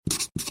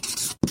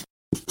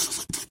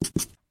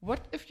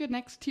your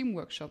next team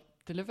workshop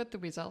delivered the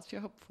results you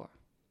hoped for?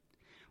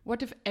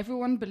 What if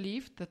everyone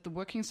believed that the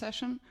working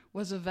session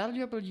was a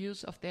valuable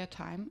use of their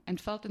time and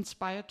felt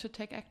inspired to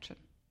take action?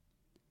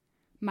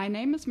 My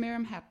name is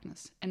Miriam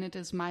Happness, and it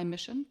is my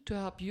mission to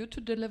help you to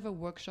deliver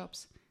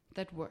workshops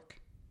that work.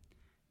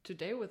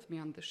 Today with me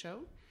on the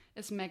show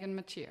is Meg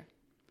Mateer.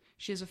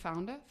 She is a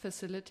founder,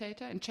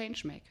 facilitator, and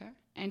changemaker,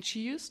 and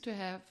she used to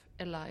have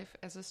a life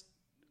as a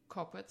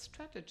corporate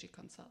strategy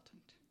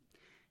consultant.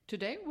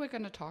 Today we're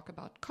going to talk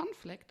about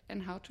conflict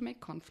and how to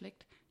make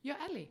conflict your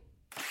ally.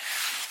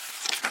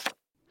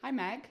 Hi,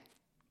 Meg.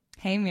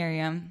 Hey,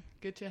 Miriam.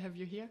 Good to have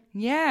you here.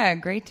 Yeah,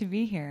 great to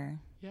be here.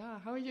 Yeah,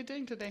 how are you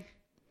doing today?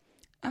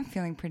 I'm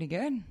feeling pretty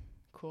good.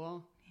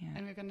 Cool. Yeah.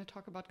 And we're going to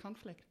talk about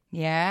conflict.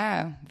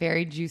 Yeah,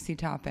 very juicy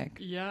topic.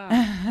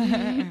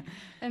 Yeah.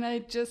 And I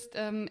just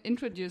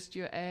introduced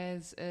you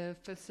as a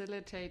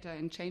facilitator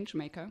and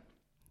changemaker.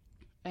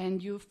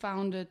 And you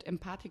founded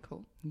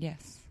Empatico.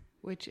 Yes.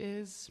 Which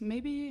is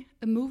maybe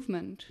a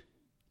movement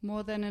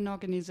more than an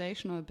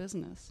organization or a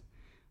business,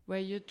 where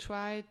you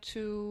try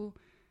to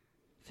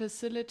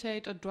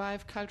facilitate or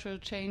drive cultural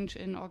change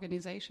in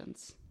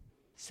organizations.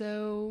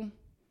 So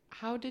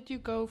how did you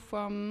go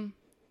from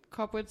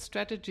corporate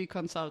strategy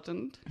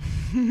consultant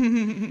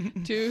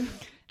to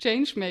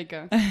change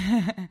maker?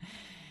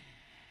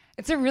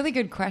 It's a really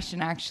good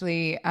question,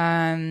 actually.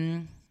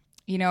 I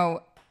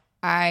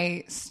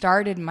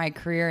started my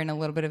career in a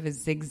little bit of a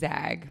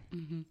zigzag.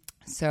 Mm-hmm.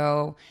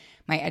 So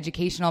my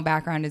educational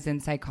background is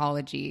in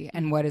psychology,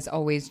 and what has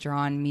always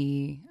attracted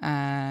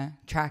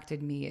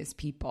me is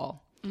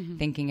people. Mm-hmm.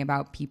 Thinking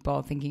about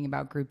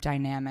group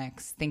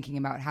dynamics, thinking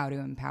about how to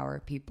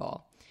empower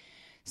people.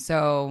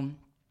 So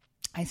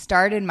I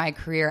started my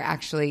career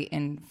actually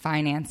in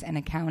finance and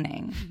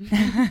accounting,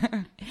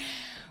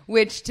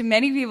 which to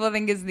many people I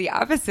think is the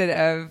opposite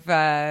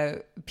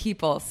of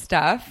people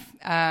stuff.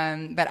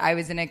 But I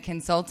was in a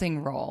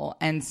consulting role.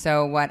 And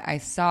so what I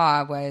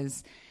saw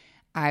was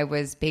I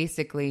was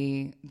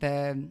basically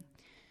the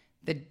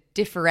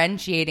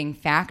differentiating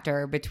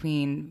factor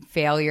between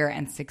failure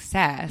and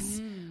success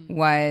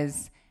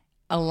was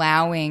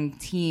allowing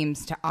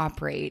teams to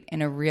operate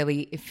in a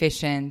really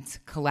efficient,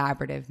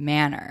 collaborative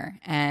manner.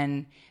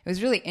 And it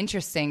was really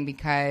interesting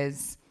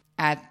because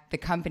at the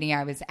company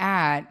I was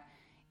at,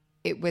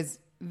 it was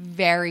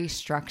very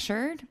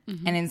structured.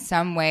 Mm-hmm. And in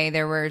some way,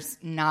 there was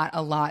not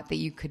a lot that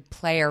you could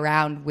play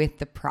around with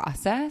the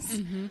process.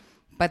 Mm-hmm.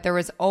 But there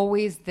was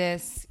always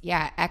this,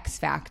 X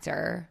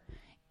factor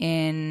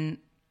in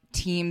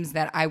teams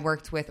that I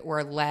worked with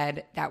or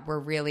led that were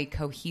really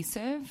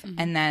cohesive. Mm-hmm.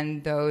 And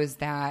then those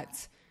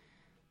that,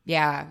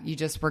 you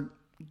just were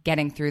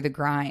getting through the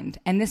grind.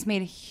 And this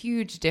made a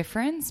huge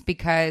difference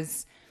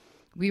because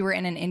we were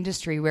in an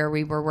industry where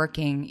we were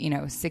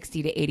working,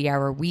 60 to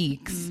 80-hour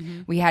weeks.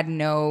 Mm-hmm. We had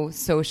no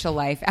social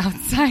life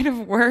outside of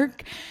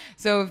work.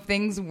 So if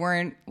things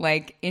weren't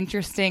like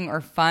interesting or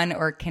fun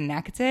or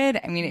connected,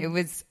 it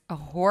was a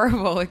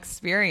horrible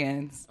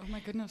experience. Oh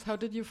my goodness. How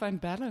did you find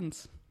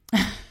balance?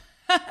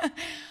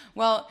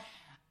 Well,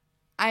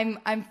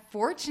 I'm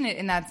fortunate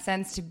in that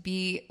sense to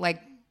be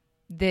like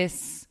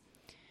this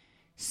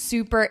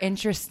super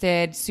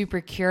interested, super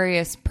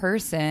curious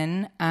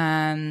person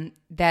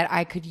that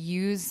I could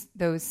use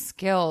those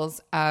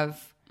skills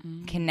of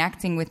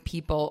connecting with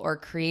people or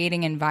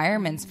creating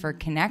environments for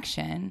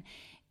connection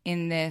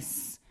in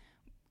this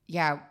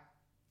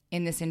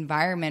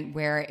environment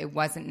where it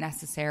wasn't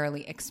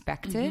necessarily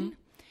expected.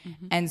 Mm-hmm.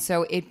 Mm-hmm. And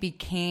so it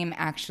became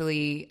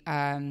actually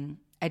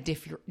a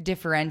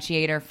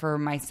differentiator for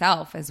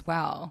myself as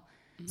well.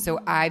 Mm-hmm. So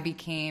I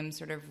became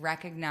sort of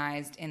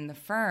recognized in the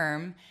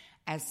firm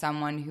as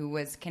someone who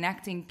was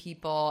connecting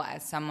people,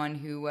 as someone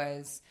who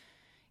was,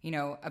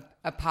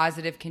 a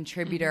positive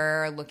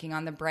contributor, mm-hmm. looking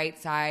on the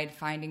bright side,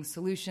 finding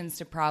solutions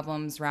to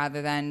problems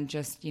rather than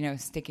just,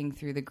 sticking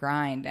through the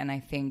grind. And I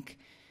think,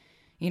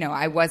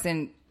 I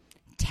wasn't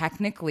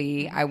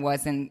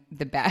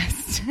the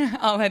best.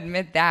 I'll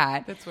admit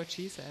that. That's what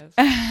she says.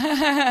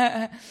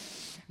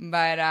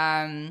 But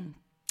I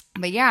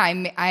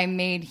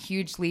made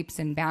huge leaps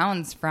and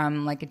bounds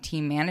from like a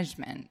team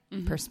management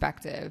mm-hmm.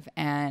 perspective.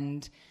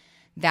 And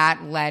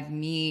that led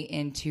me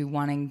into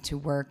wanting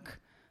to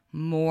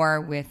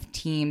more with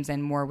teams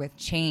and more with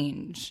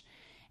change.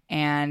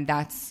 And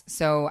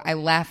so I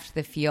left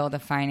the field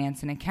of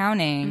finance and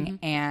accounting mm-hmm.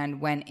 and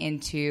went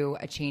into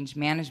a change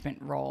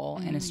management role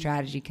mm-hmm. in a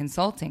strategy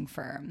consulting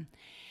firm.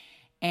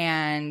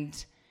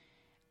 And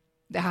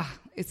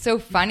it's so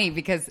funny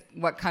because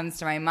what comes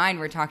to my mind,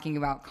 we're talking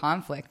about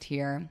conflict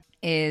here,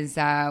 is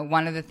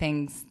one of the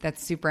things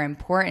that's super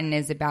important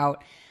is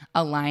about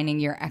aligning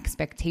your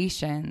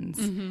expectations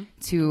mm-hmm.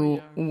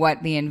 to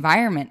what the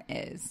environment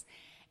is.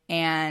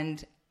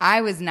 And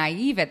I was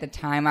naive at the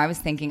time. I was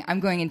thinking, I'm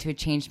going into a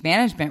change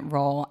management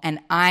role and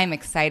I'm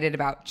excited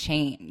about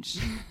change.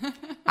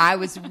 I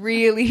was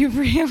really,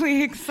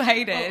 really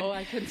excited. Oh,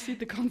 I can see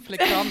the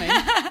conflict coming.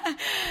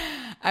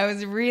 I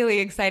was really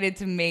excited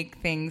to make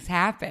things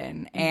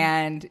happen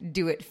and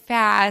do it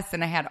fast.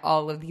 And I had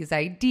all of these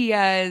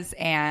ideas.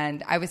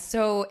 And I was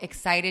so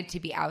excited to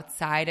be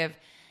outside of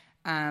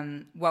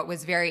what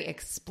was very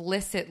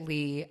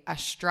explicitly a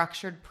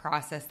structured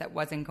process that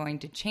wasn't going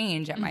to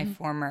change at my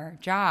former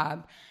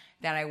job,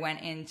 that I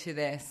went into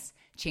this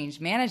change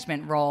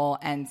management role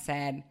and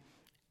said,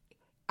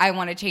 I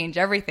want to change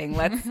everything.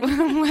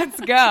 Let's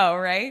go,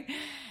 right?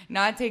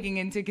 Not taking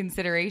into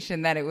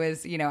consideration that it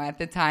was, at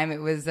the time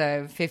it was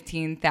a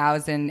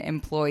 15,000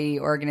 employee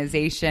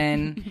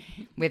organization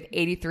with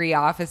 83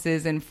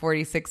 offices in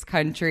 46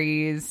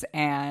 countries.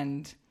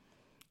 And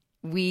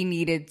we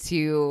needed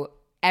to,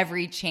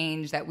 every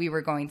change that we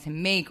were going to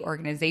make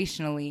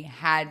organizationally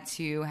had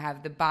to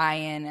have the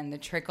buy-in and the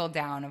trickle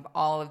down of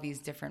all of these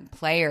different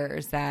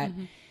players that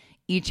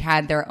each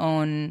had their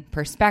own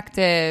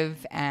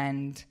perspective.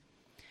 And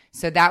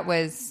so that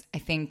was, I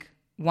think,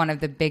 one of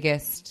the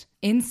biggest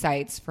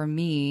insights for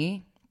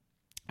me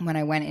when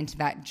I went into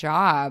that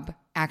job,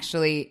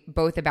 actually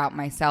both about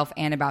myself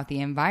and about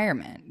the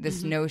environment.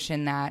 This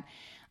notion that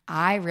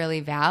I really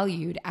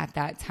valued at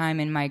that time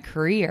in my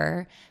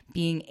career,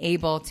 being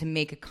able to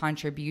make a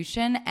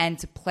contribution and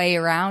to play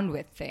around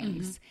with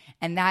things.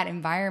 And that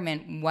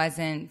environment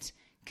wasn't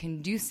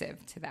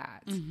conducive to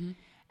that.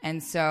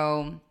 And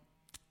so,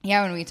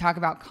 yeah, when we talk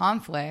about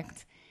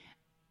conflict,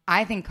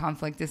 I think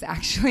conflict is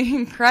actually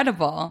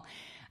incredible.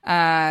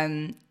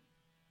 Despite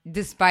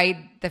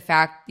the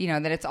fact,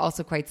 that it's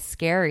also quite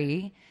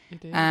scary.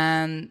 It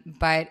is.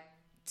 But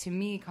to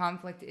me,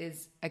 conflict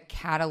is a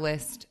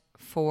catalyst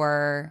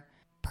for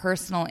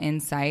personal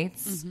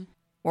insights,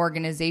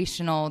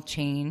 organizational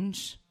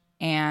change,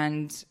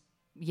 and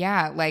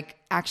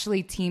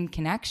actually team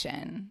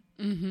connection.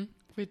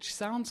 Which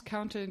sounds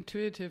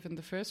counterintuitive in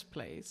the first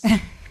place.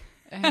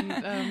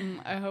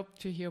 And I hope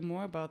to hear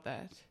more about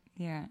that.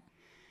 Yeah.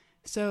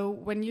 So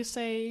when you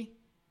say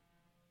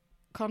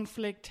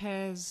conflict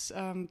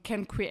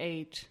can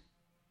create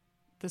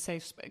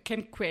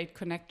can create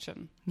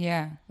connection.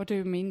 Yeah. What do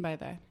you mean by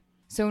that?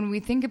 So when we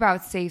think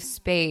about safe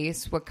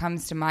space, what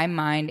comes to my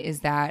mind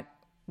is that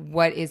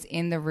what is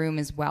in the room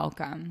is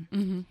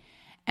welcome.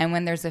 And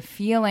when there's a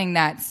feeling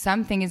that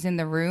something is in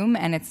the room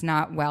and it's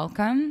not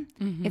welcome,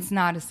 it's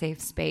not a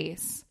safe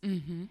space.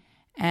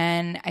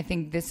 And I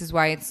think this is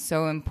why it's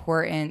so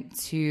important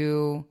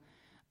to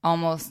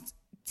almost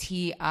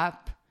tee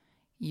up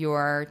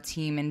your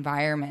team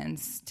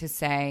environments to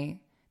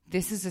say,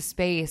 this is a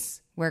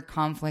space where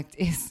conflict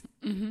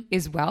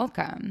is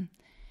welcome.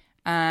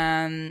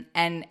 And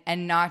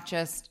not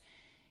just,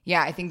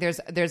 I think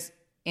there's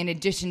in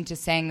addition to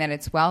saying that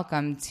it's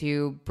welcome,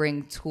 to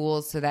bring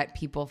tools so that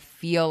people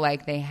feel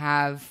like they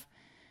have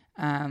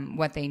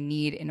what they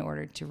need in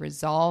order to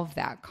resolve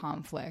that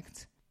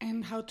conflict.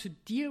 And how to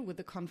deal with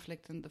the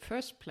conflict in the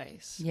first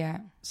place. Yeah.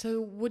 So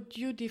would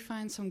you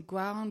define some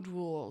ground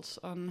rules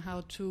on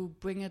how to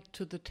bring it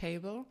to the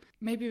table?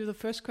 Maybe the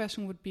first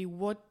question would be,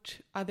 what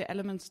are the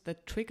elements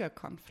that trigger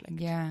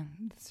conflict? Yeah,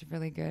 that's a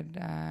really good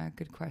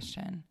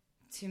question.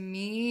 To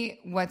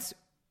me,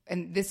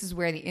 and this is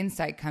where the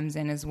insight comes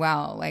in as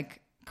well.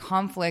 Like,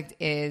 conflict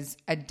is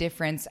a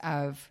difference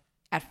of,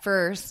 at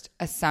first,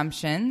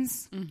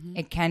 assumptions.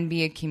 It can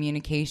be a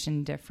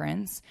communication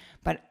difference,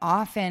 but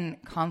often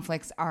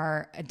conflicts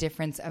are a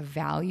difference of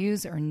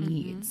values or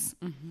needs.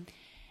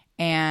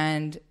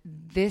 And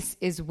this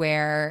is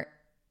where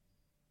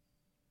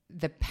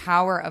the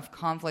power of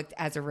conflict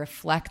as a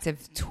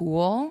reflective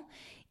tool,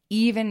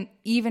 even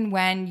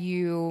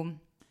when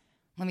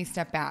let me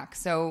step back.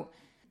 So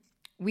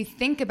we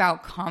think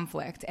about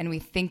conflict and we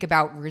think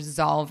about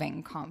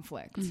resolving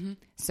conflict.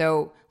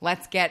 So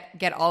let's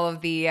get all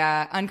of the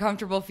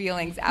uncomfortable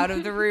feelings out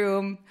of the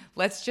room.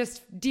 Let's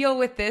just deal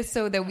with this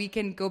so that we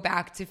can go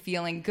back to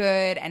feeling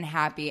good and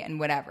happy and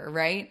whatever,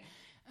 right?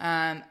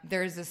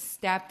 There's a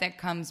step that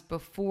comes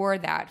before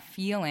that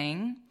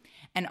feeling.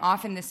 And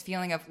often this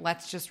feeling of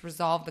let's just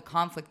resolve the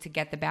conflict to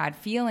get the bad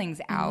feelings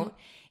out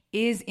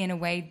is in a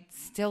way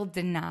still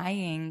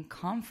denying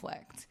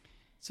conflict.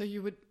 So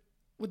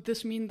would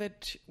this mean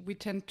that we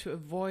tend to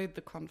avoid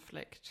the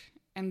conflict,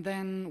 and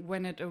then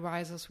when it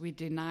arises, we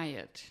deny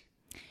it?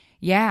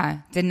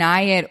 Yeah,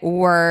 deny it,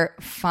 or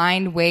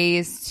find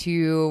ways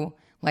to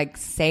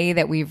say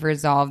that we've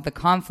resolved the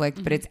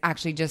conflict, but it's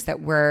actually just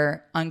that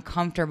we're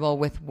uncomfortable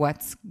with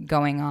what's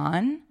going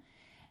on.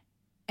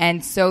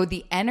 And so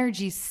the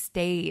energy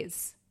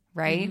stays,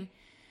 right?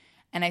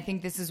 And I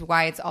think this is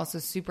why it's also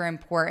super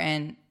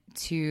important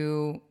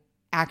to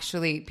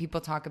actually, people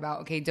talk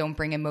about, okay, don't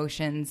bring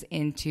emotions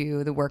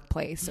into the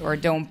workplace, or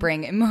don't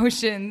bring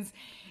emotions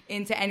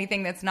into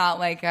anything that's not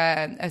like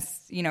a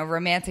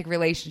romantic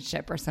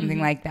relationship or something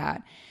like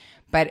that.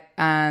 But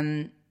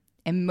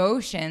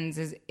emotions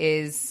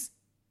is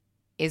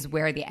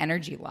where the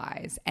energy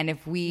lies. And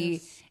if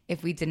we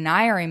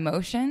deny our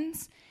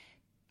emotions,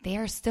 they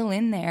are still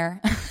in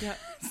there. Yep.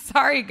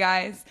 Sorry,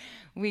 guys,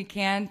 we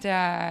can't.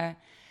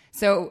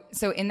 So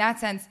in that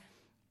sense,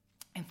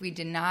 if we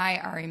deny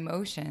our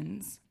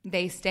emotions,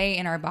 they stay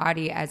in our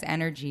body as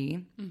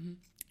energy.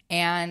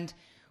 And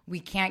we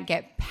can't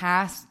get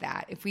past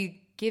that. If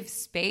we give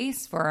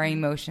space for our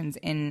emotions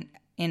in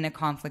a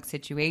conflict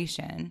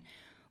situation,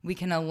 we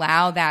can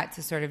allow that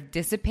to sort of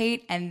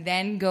dissipate and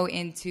then go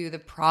into the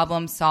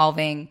problem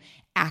solving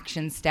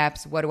action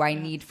steps. What do I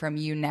need from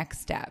you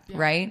next step,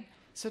 right?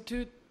 So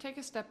to take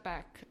a step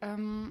back,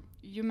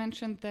 you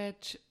mentioned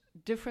that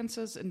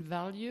differences in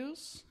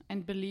values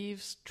and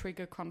beliefs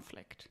trigger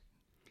conflict.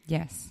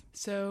 Yes.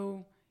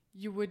 So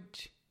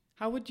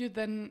how would you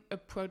then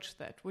approach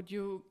that? Would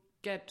you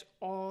get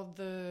all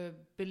the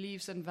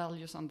beliefs and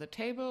values on the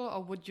table,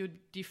 or would you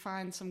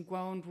define some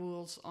ground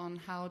rules on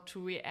how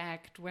to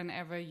react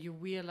whenever you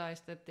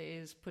realize that there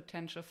is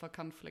potential for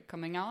conflict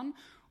coming on?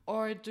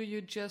 Or do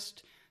you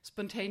just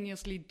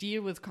spontaneously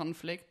deal with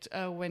conflict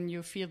when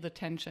you feel the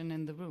tension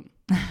in the room?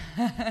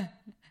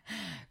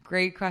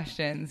 Great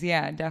questions.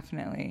 Yeah,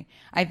 definitely.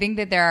 I think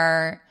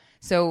that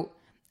so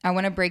I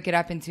want to break it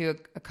up into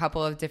a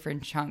couple of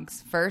different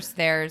chunks. First,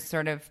 there's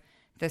sort of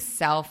the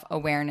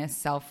self-awareness,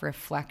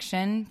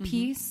 self-reflection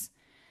piece.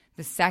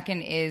 The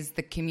second is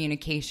the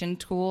communication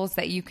tools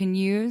that you can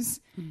use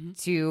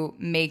to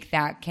make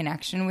that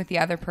connection with the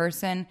other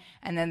person.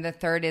 And then the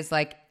third is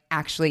like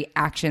actually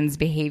actions,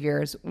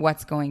 behaviors,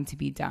 what's going to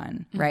be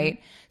done, right?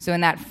 So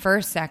in that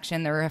first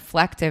section, the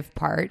reflective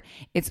part,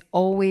 it's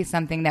always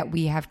something that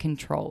we have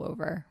control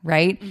over,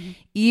 right?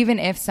 Even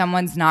if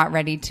someone's not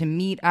ready to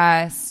meet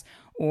us,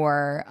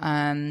 or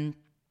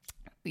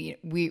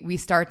we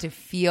start to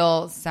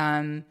feel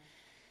some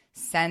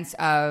sense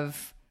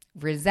of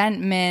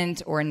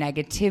resentment or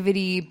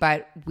negativity,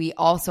 but we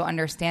also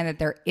understand that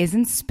there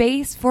isn't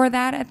space for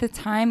that at the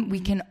time, we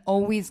can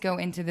always go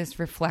into this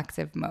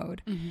reflective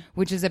mode,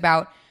 which is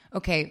about,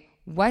 okay,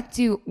 what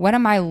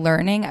am I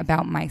learning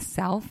about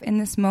myself in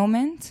this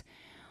moment?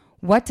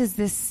 What does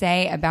this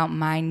say about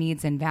my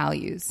needs and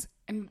values?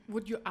 And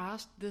would you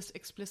ask these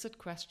explicit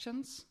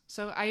questions?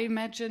 So I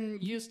imagine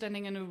you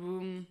standing in a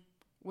room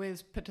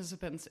with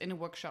participants in a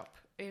workshop,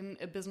 in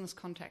a business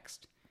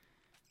context.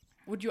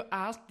 Would you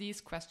ask these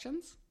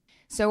questions?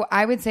 So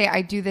I would say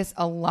I do this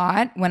a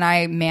lot when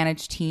I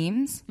manage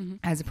teams.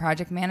 As a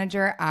project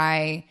manager,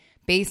 I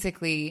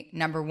basically,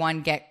 number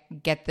one,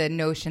 get the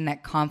notion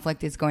that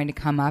conflict is going to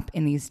come up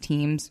in these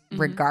teams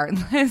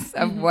regardless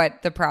of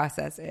what the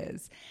process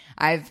is.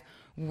 I've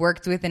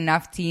worked with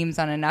enough teams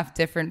on enough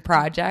different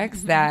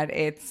projects that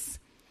it's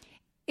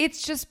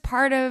just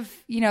part of,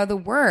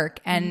 the work.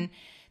 And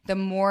the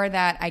more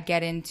that I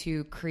get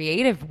into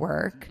creative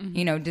work,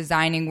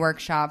 designing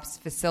workshops,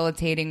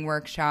 facilitating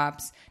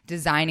workshops,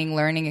 designing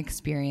learning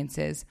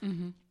experiences,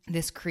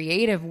 this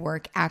creative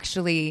work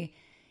actually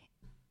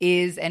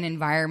is an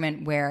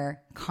environment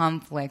where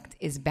conflict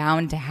is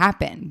bound to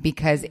happen,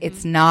 because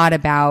it's not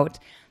about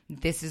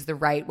this is the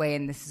right way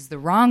and this is the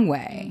wrong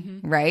way,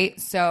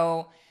 right?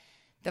 So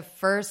the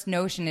first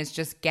notion is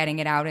just getting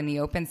it out in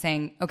the open,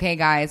 saying, okay,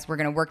 guys, we're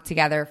going to work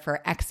together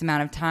for X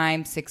amount of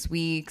time, 6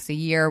 weeks, a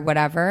year,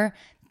 whatever.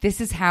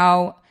 This is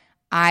how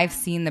I've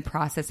seen the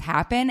process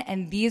happen.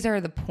 And these are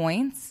the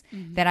points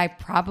that I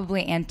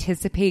probably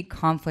anticipate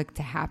conflict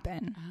to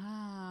happen.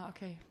 Ah,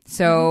 okay.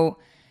 So,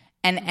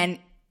 and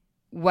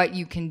what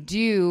you can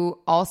do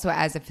also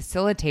as a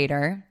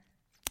facilitator,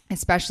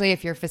 especially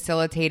if you're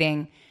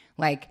facilitating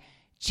like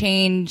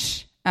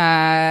change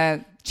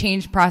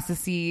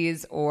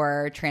processes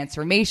or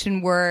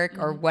transformation work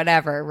or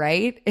whatever,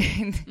 right?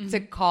 To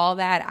call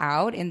that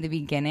out in the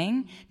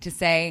beginning, to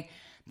say,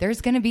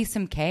 there's going to be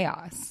some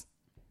chaos.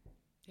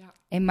 Yeah.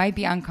 It might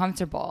be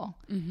uncomfortable,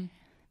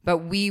 but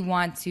we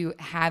want to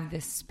have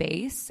this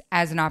space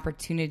as an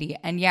opportunity.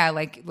 And yeah,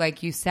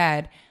 like you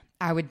said,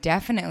 I would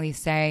definitely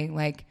say,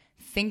 like,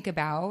 think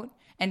about,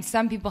 and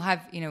some people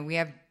have, we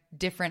have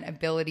different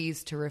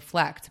abilities to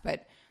reflect,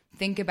 but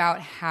think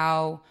about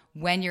how,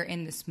 when you're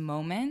in this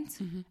moment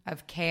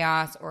of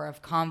chaos or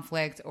of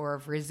conflict or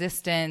of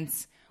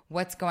resistance,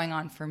 what's going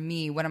on for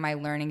me? What am I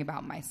learning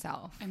about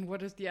myself? And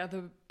what is the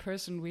other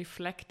person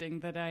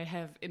reflecting that I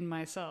have in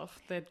myself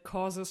that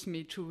causes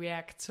me to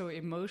react so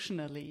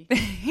emotionally?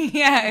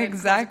 Yeah,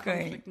 exactly.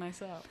 Conflict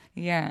myself.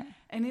 Yeah.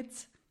 And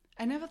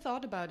I never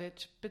thought about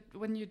it, but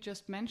when you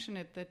just mention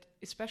it, that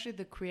especially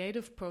the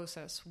creative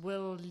process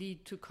will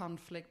lead to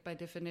conflict by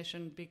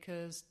definition,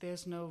 because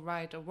there's no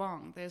right or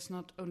wrong. There's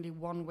not only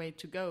one way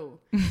to go.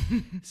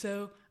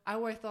 So I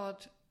always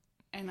thought,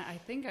 and I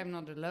think I'm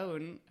not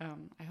alone,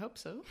 I hope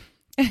so,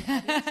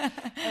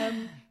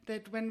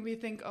 that when we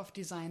think of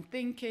design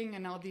thinking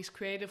and all these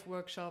creative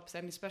workshops,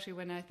 and especially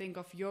when I think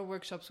of your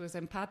workshops with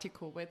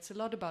Empatico, where it's a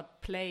lot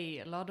about play,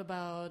 a lot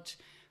about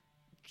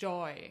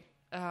joy,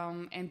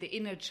 and the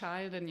inner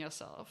child in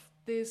yourself.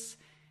 This,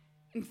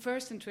 in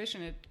first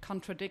intuition, it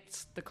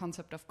contradicts the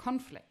concept of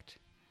conflict.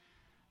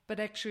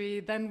 But actually,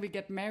 then we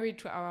get married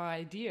to our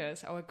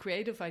ideas, our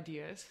creative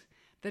ideas,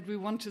 that we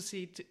want to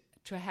see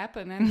to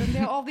happen. And then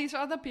there are all these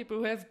other people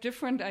who have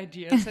different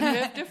ideas and who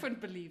have different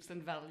beliefs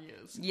and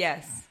values.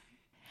 Yes.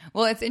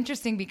 Well, it's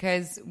interesting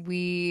because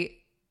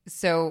we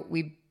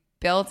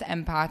built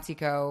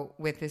Empatico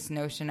with this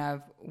notion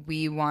of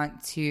we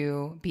want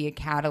to be a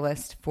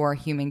catalyst for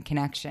human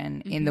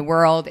connection in the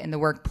world, in the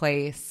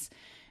workplace.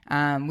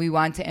 We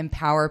want to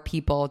empower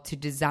people to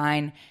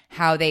design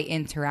how they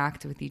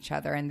interact with each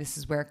other. And this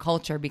is where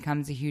culture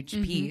becomes a huge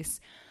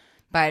piece.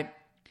 But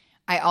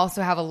I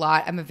also have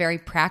I'm a very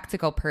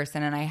practical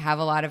person, and I have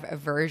a lot of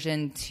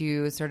aversion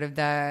to sort of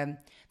the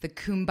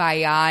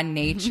kumbaya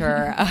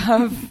nature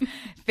of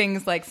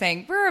things like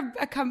saying we're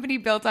a company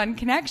built on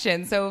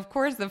connection. So of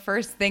course, the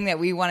first thing that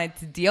we wanted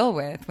to deal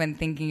with when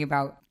thinking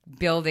about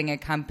building a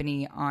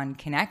company on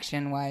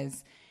connection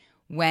was,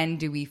 when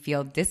do we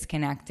feel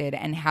disconnected,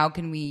 and how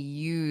can we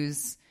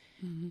use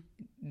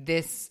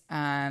this?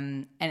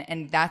 And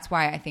that's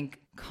why I think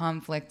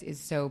conflict is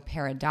so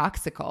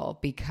paradoxical,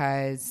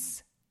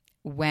 because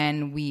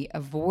when we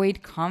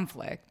avoid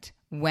conflict,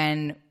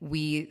 when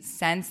we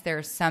sense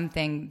there's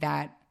something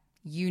that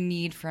you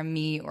need from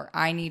me or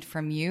I need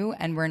from you,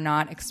 and we're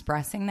not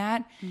expressing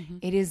that,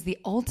 it is the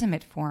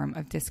ultimate form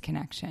of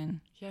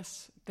disconnection.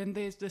 Yes, then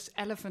there's this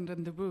elephant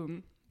in the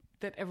room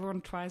that everyone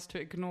tries to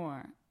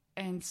ignore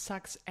and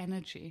sucks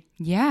energy.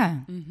 Yeah.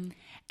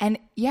 And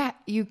yeah,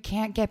 you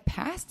can't get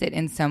past it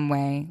in some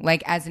way.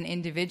 Like as an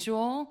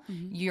individual,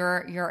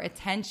 your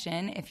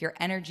attention, if your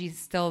energy is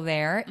still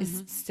there,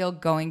 is still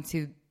going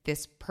to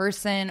this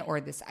person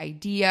or this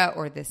idea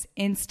or this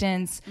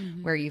instance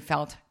where you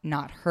felt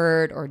not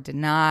heard or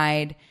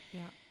denied.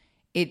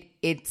 Yeah.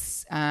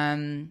 It's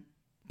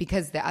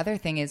because the other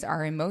thing is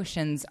our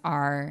emotions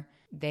are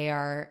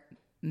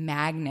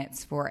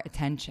magnets for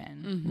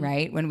attention,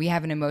 right? When we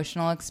have an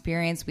emotional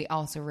experience, we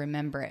also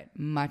remember it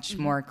much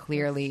more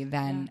clearly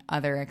than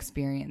other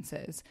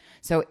experiences.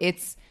 So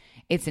it's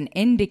an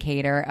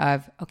indicator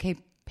of, okay,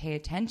 pay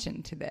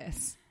attention to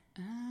this.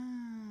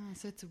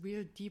 So it's a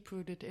real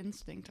deep-rooted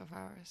instinct of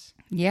ours.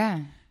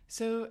 Yeah.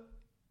 So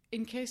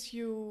in case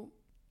you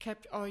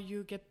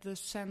you get the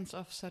sense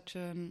of such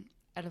an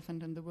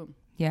elephant in the room,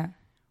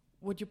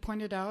 would you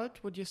point it out?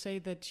 Would you say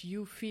that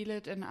you feel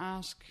it and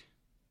ask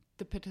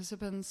the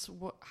participants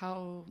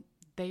how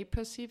they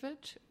perceive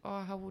it,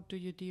 or how do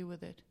you deal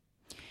with it?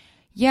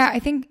 Yeah, I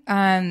think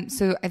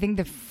so. I think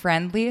the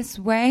friendliest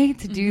way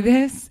to do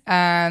this,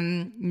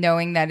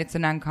 knowing that it's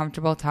an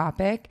uncomfortable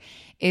topic,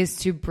 is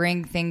to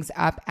bring things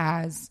up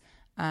as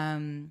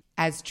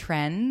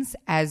trends,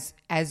 as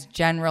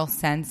general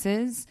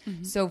senses.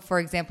 So, for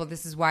example,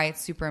 this is why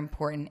it's super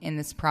important in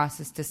this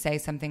process to say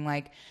something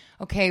like,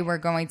 okay, we're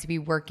going to be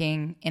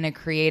working in a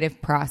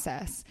creative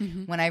process.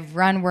 When I've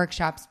run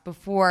workshops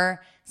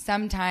before,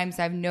 sometimes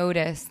I've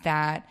noticed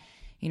that,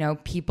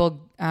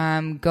 people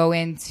go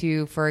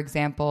into, for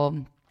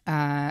example,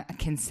 a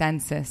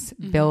consensus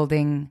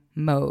building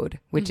mode,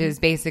 which is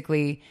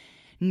basically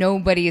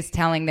nobody is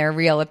telling their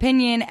real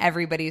opinion.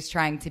 Everybody's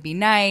trying to be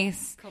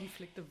nice.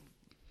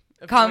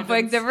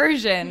 Conflict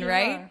aversion,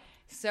 right?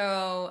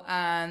 So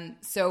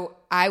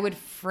I would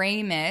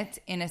frame it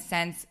in a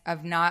sense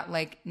of not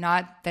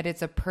that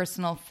it's a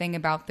personal thing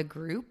about the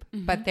group,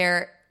 but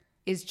there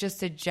is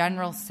just a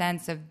general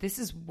sense of this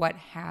is what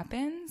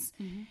happens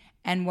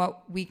and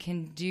what we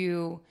can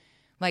do.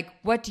 Like,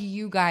 what do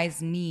you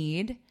guys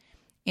need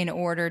in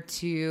order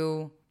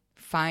to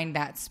find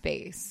that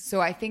space?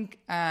 So I think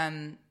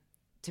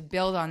to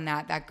build on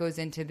that goes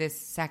into this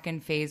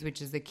second phase,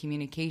 which is the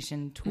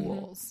communication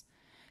tools.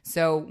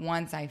 So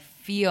once I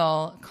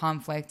feel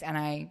conflict and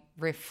I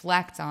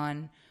reflect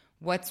on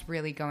what's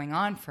really going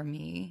on for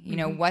me,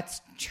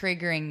 what's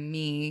triggering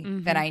me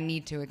that I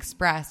need to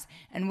express,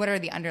 and what are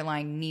the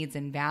underlying needs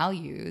and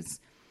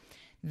values,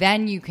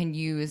 then you can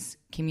use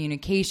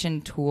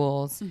communication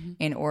tools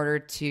in order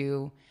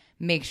to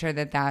make sure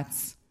that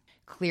that's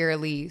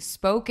clearly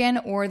spoken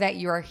or that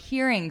you are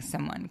hearing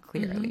someone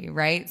clearly,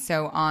 right?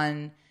 So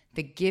on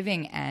the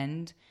giving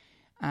end,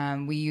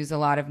 we use a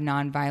lot of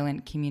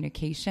nonviolent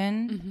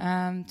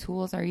communication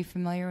tools. Are you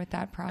familiar with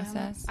that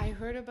process? I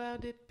heard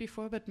about it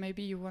before, but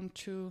maybe you want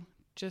to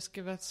just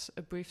give us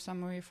a brief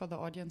summary for the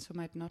audience who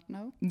might not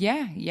know?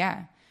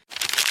 Yeah.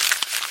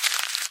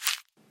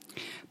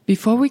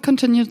 Before we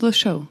continue the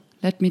show,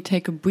 let me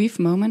take a brief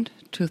moment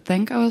to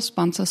thank our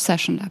sponsor,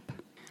 Session Lab.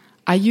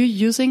 Are you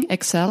using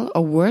Excel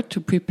or Word to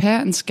prepare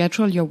and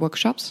schedule your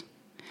workshops?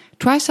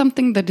 Try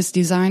something that is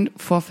designed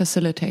for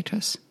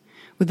facilitators.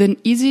 With an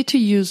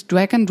easy-to-use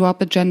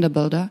drag-and-drop agenda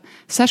builder,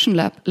 Session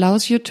Lab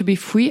allows you to be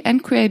free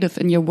and creative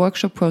in your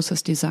workshop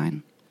process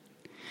design.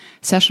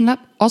 Session Lab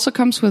also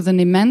comes with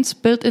an immense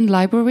built-in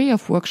library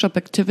of workshop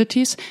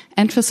activities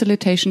and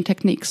facilitation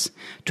techniques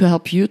to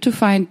help you to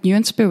find new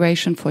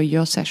inspiration for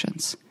your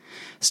sessions.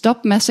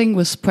 Stop messing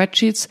with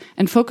spreadsheets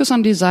and focus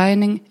on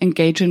designing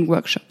engaging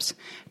workshops.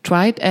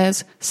 Try it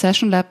as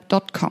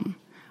sessionlab.com.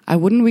 I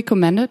wouldn't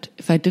recommend it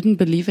if I didn't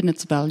believe in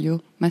its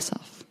value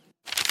myself.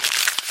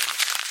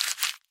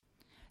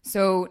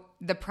 So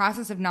the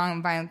process of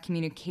nonviolent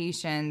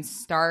communication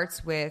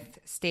starts with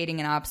stating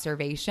an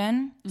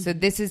observation. So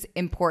this is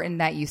important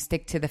that you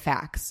stick to the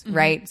facts,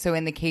 right? So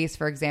in the case,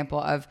 for example,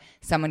 of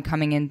someone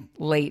coming in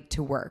late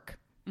to work,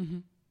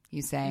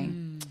 you say,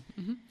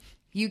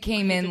 You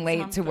came in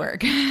late to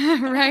work,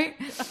 right?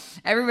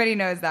 Everybody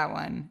knows that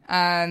one.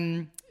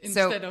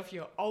 Instead of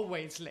you're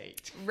always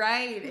late.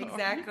 Right,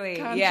 exactly.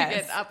 Can't you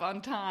get up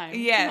on time?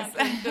 Yes.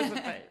 Can't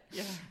anticipate.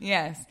 Yeah.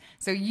 Yes.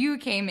 So you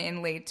came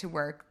in late to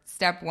work.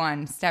 Step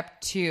 1. Step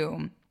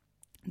 2,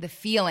 the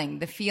feeling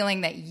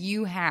that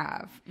you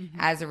have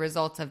as a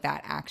result of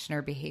that action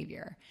or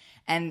behavior.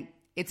 And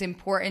it's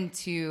important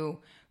to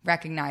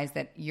recognize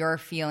that your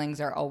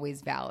feelings are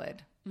always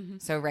valid.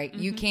 So, right,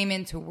 you came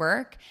into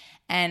work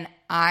and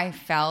I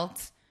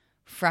felt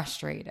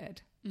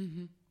frustrated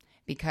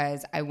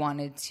because I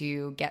wanted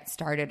to get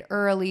started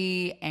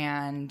early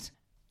and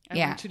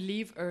want to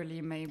leave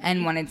early, maybe.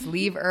 And wanted to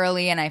leave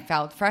early, and I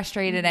felt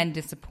frustrated and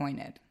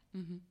disappointed.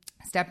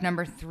 Step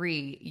number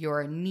 3,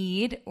 your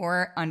need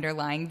or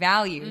underlying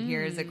value.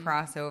 Here's a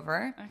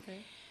crossover. Okay.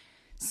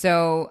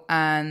 So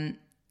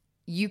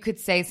you could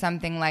say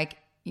something like,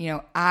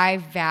 I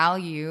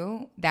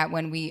value that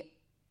when we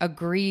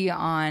agree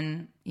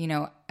on,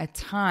 a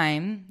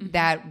time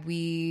that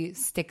we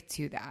stick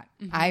to that.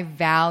 I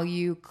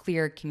value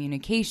clear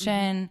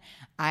communication.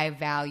 I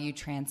value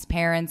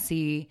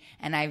transparency,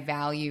 and I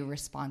value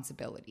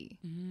responsibility,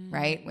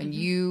 right? When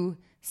you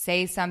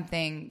say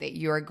something that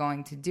you're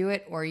going to do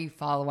it, or you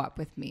follow up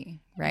with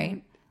me,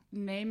 right?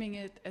 Naming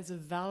it as a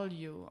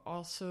value,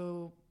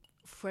 also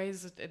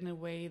phrase it in a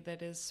way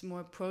that is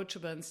more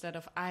approachable instead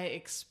of I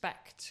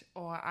expect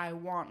or I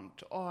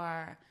want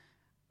or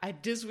I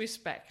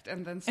disrespect,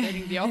 and then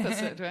stating the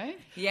opposite, right?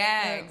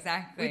 Yeah,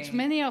 exactly. Which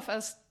many of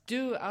us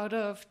do out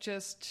of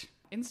just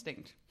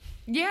instinct.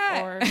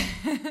 Yeah. Or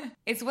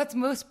it's what's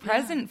most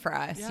present for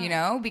us,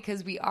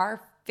 because we are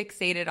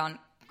fixated on,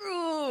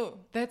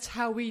 that's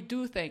how we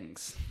do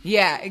things.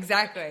 Yeah,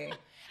 exactly.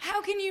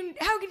 How can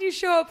you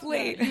show up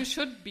late? Yeah, you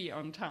should be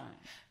on time.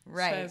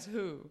 Right. Says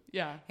who?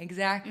 Yeah.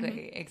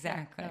 Exactly.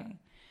 Exactly. Yeah.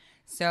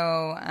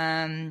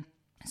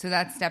 So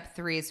that's step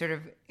 3, sort of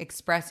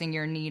expressing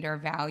your need or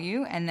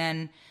value. And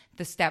then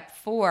the step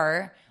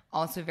 4,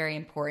 also very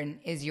important,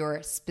 is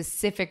your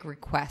specific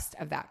request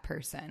of that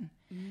person.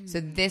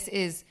 So this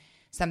is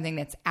something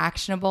that's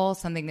actionable,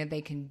 something that they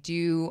can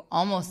do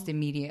almost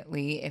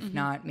immediately, if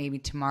not maybe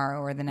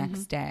tomorrow or the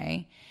next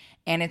day.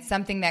 And it's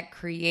something that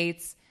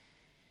creates,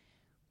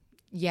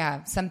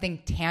 something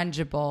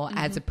tangible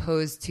as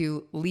opposed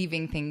to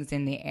leaving things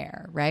in the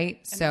air,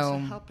 right? And also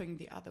helping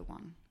the other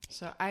one.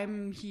 So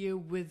I'm here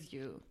with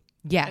you.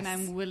 Yes. And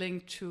I'm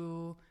willing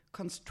to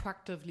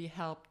constructively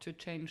help to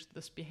change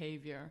this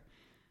behavior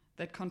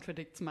that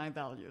contradicts my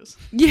values.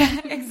 Yeah,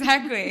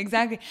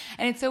 exactly.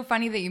 And it's so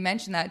funny that you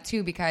mentioned that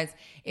too, because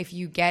if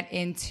you get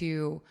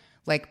into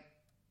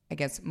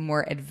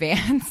more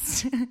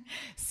advanced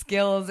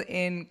skills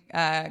in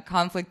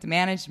conflict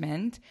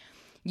management,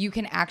 you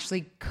can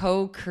actually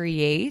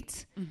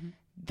co-create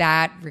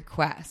that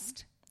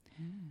request.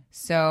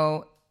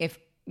 So if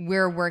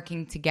we're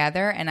working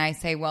together and I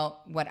say,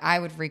 well, what I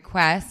would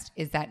request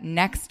is that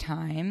next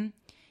time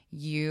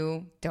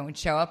you don't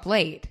show up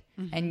late.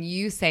 And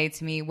you say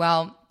to me,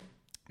 well,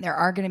 there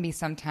are going to be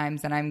some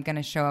times that I'm going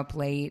to show up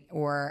late,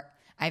 or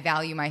I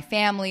value my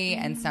family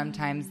and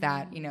sometimes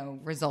that,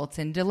 results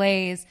in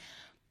delays.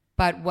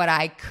 But what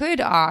I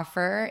could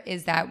offer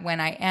is that when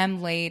I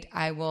am late,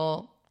 I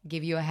will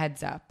give you a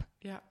heads up.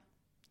 Yeah.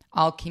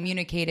 I'll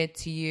communicate it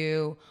to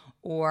you,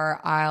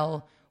 or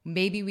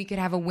maybe we could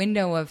have a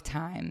window of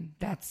time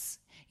that's,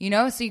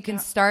 so you can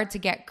start to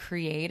get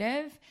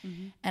creative.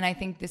 And I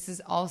think this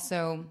is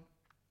also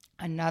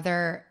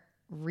another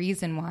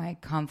reason why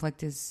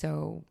conflict is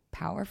so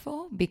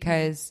powerful,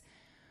 because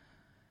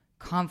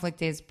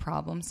conflict is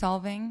problem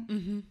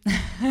solving.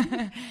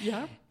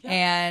 Yeah.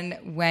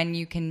 And when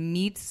you can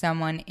meet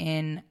someone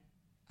in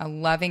a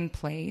loving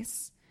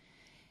place,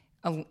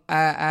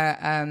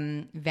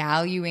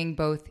 valuing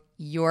both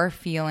your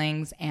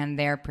feelings and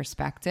their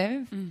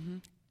perspective,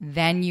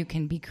 then you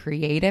can be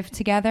creative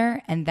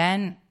together. And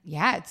then,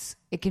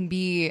 it can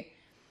be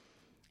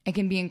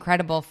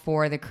incredible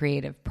for the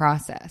creative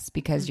process,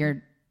 because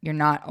you're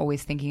not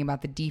always thinking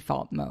about the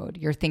default mode.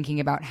 You're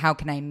thinking about, how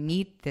can I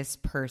meet this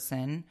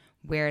person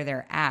where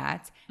they're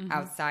at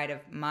outside of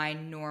my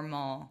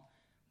normal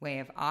way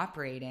of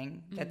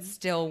operating that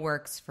still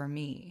works for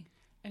me.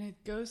 And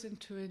it goes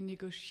into a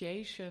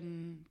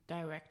negotiation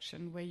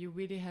direction where you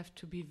really have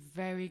to be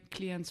very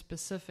clear and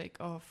specific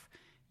of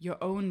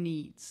your own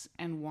needs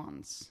and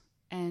wants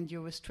and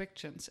your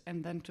restrictions,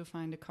 and then to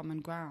find a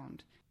common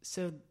ground.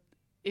 So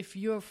if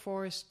you're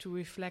forced to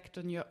reflect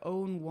on your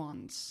own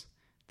wants,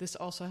 this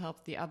also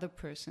helps the other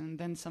person,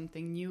 then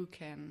something new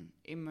can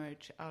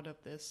emerge out of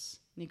this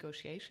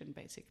negotiation,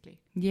 basically.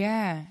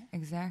 Yeah,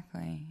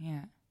 exactly.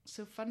 Yeah.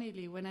 So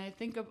funnily, when I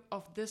think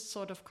of this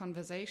sort of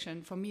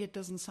conversation, for me, it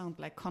doesn't sound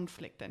like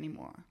conflict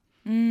anymore.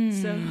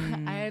 So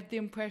I have the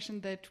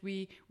impression that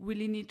we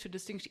really need to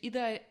distinguish.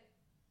 Either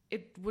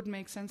it would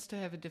make sense to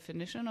have a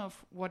definition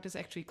of what is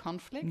actually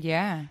conflict.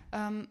 Yeah.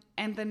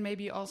 And then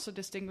maybe also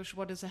distinguish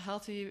what is a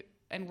healthy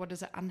and what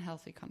is an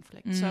unhealthy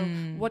conflict. So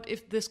what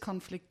if this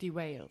conflict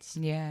derails?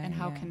 Yeah. And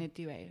how can it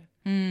derail?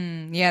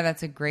 Yeah,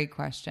 that's a great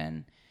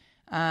question.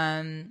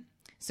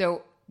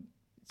 So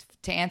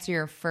to answer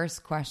your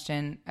first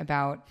question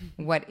about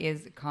what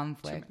is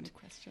conflict, Too many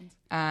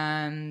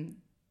questions.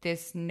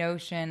 This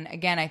notion,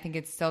 again, I think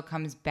it still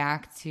comes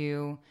back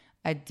to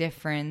a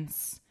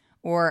difference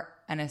or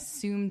an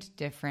assumed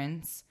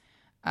difference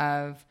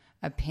of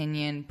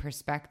opinion,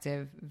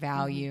 perspective,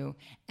 value,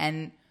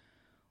 and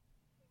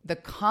the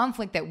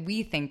conflict that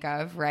we think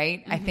of,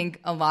 right? I think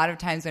a lot of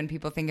times when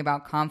people think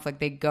about conflict,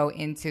 they go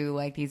into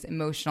like these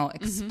emotional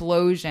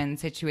explosion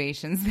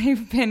situations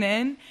they've been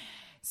in.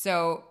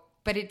 So,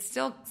 but it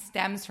still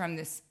stems from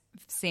this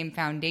same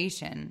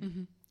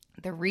foundation.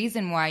 The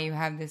reason why you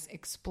have this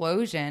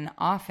explosion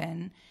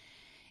often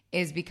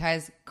is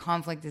because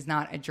conflict is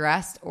not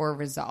addressed or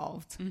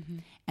resolved.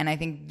 And I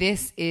think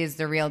this is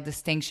the real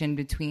distinction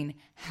between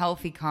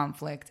healthy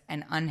conflict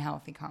and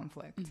unhealthy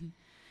conflict.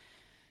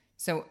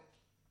 So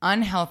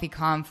unhealthy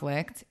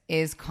conflict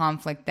is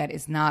conflict that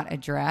is not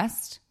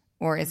addressed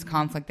or is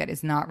conflict that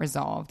is not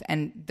resolved.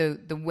 And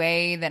the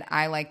way that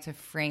I like to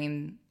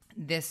frame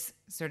this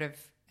sort of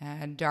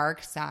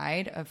dark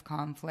side of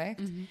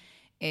conflict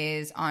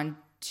is on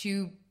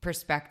two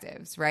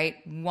perspectives, right?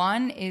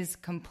 One is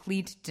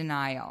complete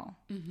denial.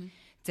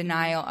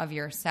 Denial of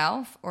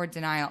yourself or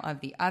denial of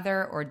the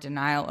other or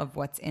denial of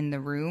what's in the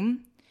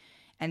room.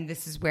 And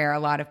this is where a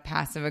lot of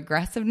passive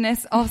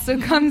aggressiveness also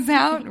comes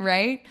out,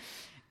 right?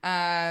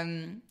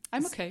 I'm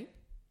okay.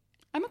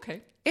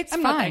 It's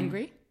I'm fine. not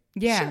angry.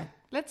 Yeah. Sure.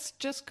 Let's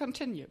just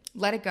continue.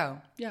 Let it go.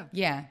 Yeah.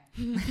 Yeah.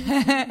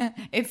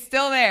 It's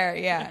still there.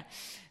 Yeah.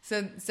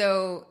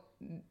 So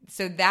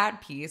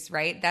that piece,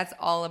 right? That's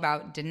all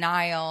about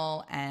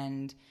denial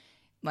and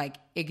like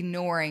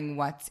ignoring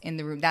what's in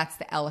the room. That's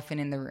the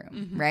elephant in the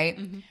room, right?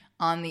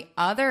 On the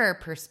other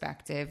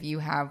perspective, you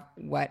have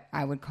what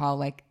I would call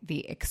like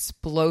the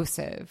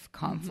explosive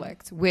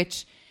conflict,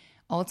 which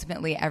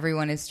ultimately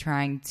everyone is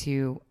trying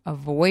to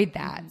avoid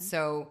that.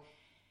 So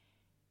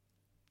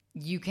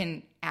you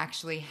can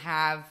actually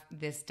have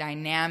this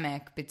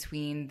dynamic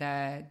between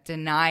the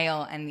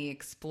denial and the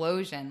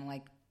explosion,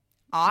 like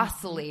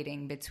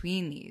oscillating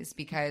between these,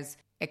 because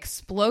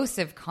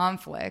explosive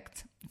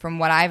conflict, from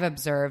what I've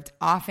observed,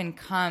 often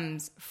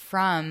comes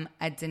from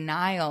a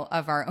denial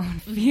of our own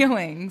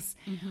feelings.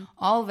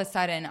 All of a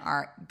sudden,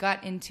 our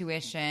gut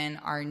intuition,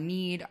 our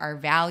need, our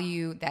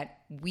value that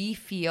we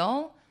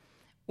feel,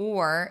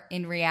 or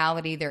in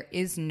reality there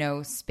is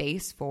no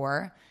space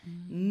for,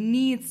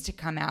 needs to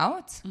come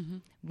out.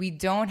 We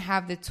don't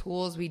have the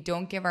tools. We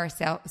don't give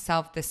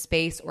ourselves the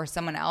space, or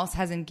someone else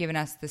hasn't given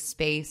us the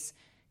space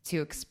to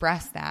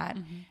express that.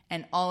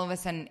 And all of a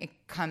sudden it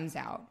comes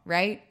out,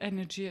 right?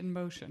 Energy and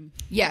motion.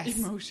 Yes.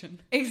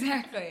 Emotion.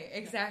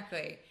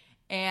 Exactly.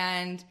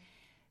 And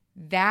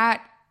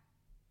that,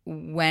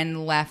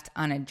 when left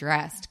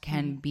unaddressed,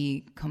 can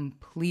be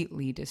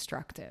completely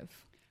destructive.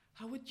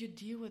 How would you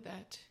deal with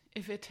that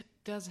if it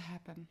does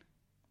happen?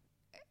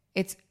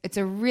 It's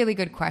a really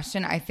good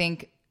question. I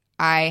think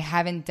I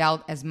haven't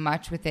dealt as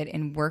much with it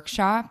in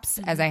workshops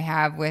as I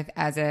have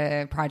as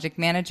a project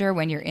manager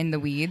when you're in the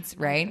weeds,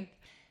 right?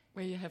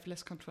 Where you have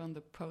less control on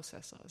the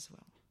process as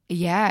well.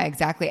 Yeah,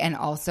 exactly. And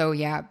also,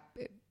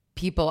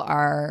 people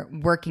are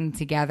working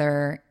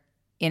together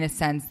in a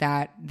sense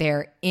that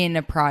they're in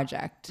a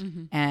project.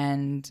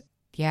 And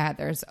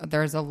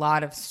there's a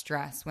lot of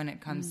stress when it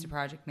comes to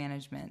project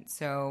management.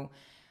 So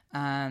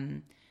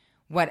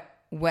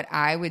what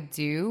I would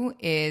do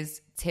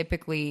is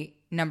typically,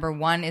 number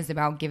one is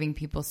about giving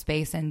people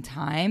space and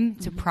time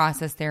to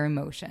process their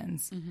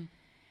emotions.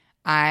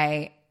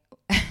 I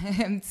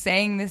am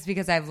saying this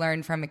because I've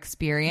learned from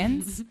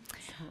experience.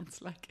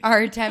 Sounds like it.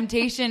 Our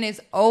temptation is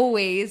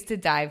always to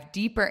dive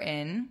deeper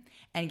in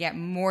and get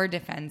more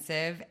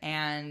defensive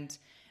and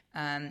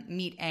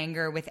meet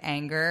anger with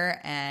anger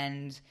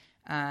and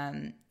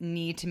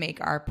need to make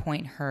our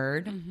point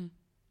heard.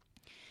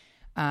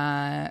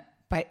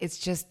 But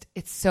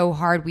it's so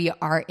hard. We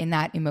are in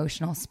that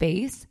emotional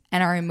space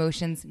and our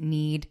emotions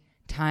need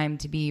time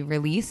to be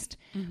released,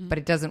 but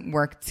it doesn't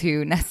work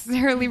to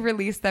necessarily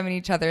release them in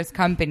each other's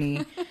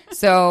company.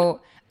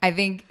 So I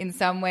think in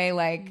some way,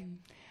 like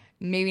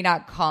maybe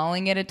not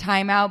calling it a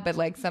timeout, but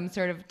like some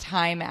sort of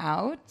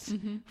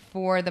timeout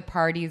for the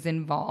parties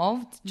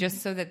involved,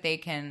 just so that they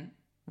can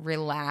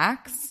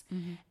relax.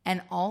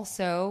 And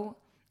also,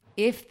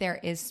 if there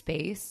is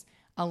space,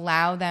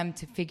 allow them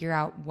to figure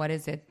out what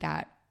is it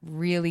that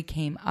really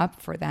came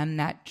up for them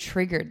that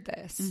triggered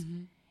this.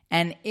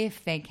 And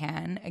if they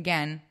can,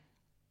 again,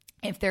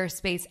 if there's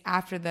space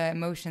after the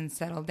emotions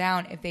settle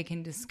down, if they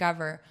can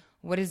discover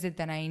what is it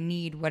that I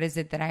need, what is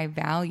it that I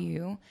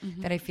value,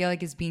 that I feel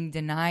like is being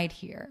denied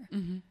here,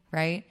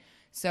 right?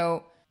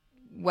 So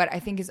what I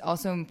think is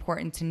also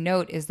important to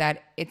note is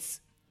that it's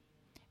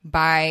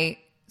by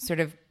sort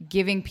of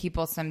giving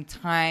people some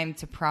time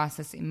to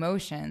process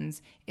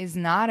emotions is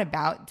not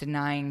about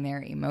denying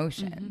their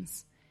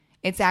emotions.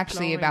 It's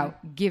actually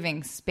about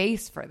giving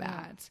space for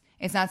that.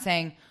 It's not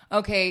saying,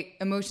 okay,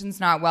 emotion's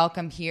not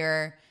welcome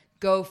here.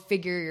 go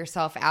figure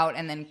yourself out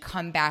and then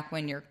come back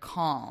when you're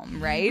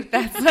calm, right?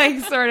 That's like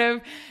sort of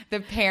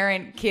the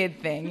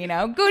parent-kid thing, you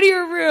know? Go to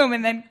your room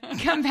and then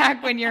come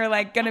back when you're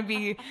like going to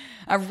be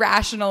a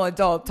rational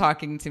adult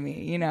talking to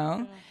me, you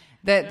know?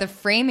 The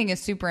framing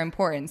is super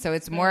important. So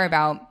it's more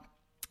about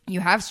you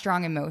have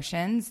strong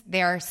emotions.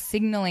 They are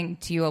signaling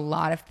to you a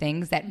lot of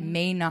things that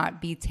may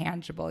not be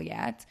tangible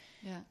yet.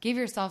 Yeah. Give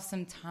yourself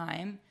some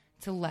time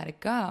to let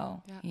it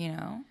go, you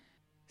know?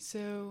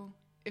 So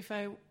if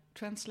I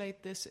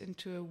translate this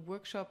into a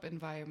workshop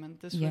environment,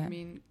 this would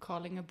mean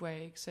calling a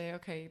break, say,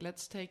 okay,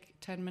 let's take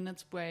 10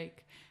 minutes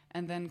break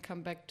and then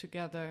come back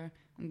together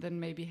and then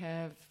maybe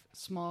have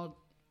small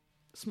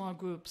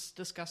groups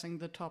discussing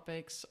the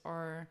topics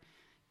or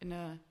in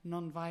a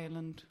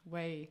non-violent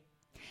way.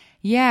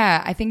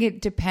 Yeah, I think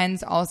it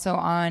depends also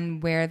on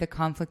where the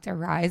conflict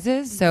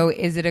arises. Mm-hmm. So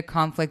is it a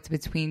conflict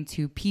between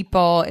two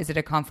people? Is it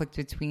a conflict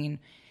between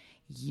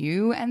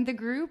you and the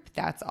group?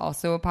 That's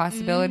also a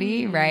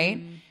possibility,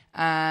 right?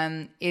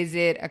 Is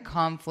it a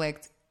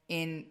conflict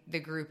in the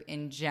group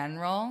in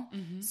general?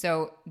 Mm-hmm.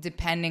 So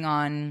depending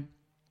on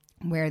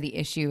where the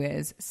issue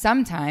is,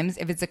 sometimes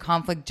if it's a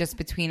conflict just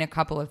between a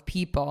couple of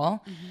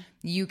people,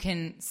 you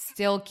can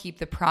still keep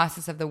the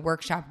process of the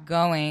workshop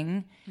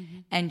going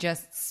and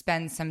just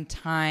spend some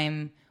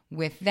time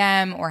with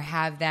them or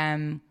have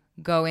them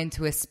go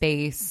into a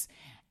space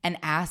and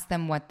ask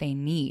them what they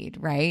need,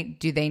 right?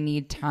 Do they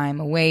need time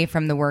away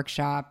from the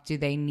workshop? Do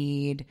they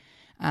need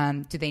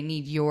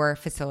your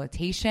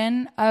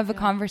facilitation of a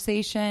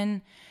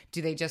conversation?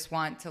 Do they just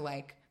want to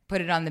like put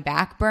it on the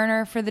back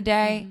burner for the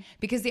day?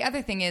 Because the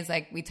other thing is,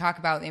 like, we talk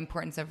about the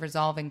importance of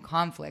resolving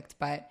conflict,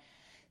 but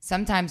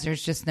sometimes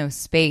there's just no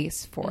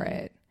space for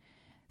it.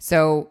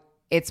 So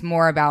it's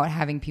more about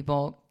having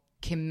people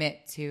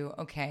commit to,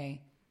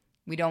 okay,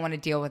 we don't want to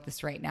deal with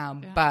this right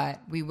now, but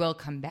we will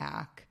come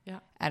back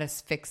at a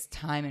fixed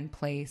time and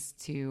place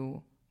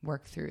to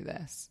work through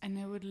this. And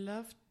I would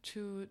love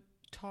to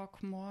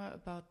talk more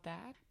about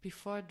that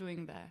before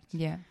doing that.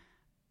 Yeah.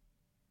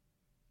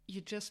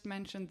 You just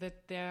mentioned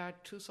that there are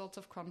two sorts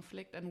of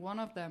conflict, and one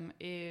of them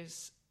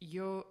is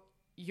your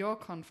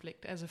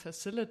conflict as a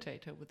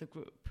facilitator with the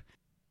group.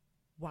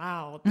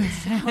 Wow, this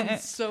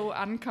sounds so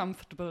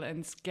uncomfortable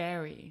and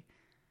scary.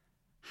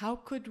 How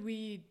could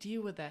we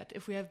deal with that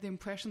if we have the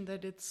impression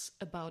that it's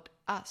about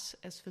us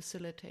as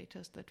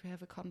facilitators that we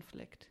have a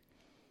conflict?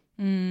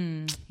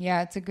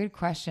 Yeah, it's a good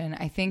question.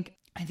 I think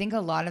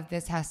a lot of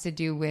this has to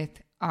do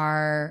with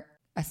our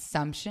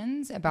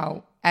assumptions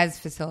about, as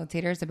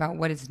facilitators, about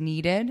what is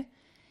needed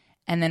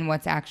and then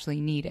what's actually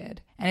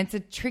needed. And it's a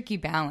tricky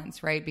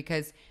balance, right?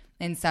 Because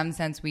in some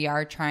sense, we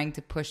are trying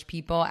to push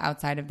people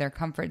outside of their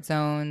comfort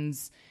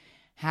zones,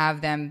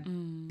 have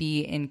them be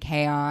in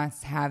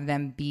chaos, have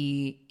them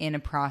be in a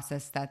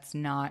process that's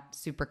not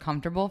super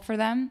comfortable for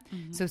them.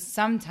 So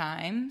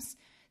sometimes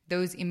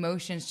those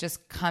emotions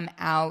just come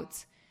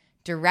out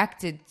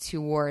directed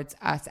towards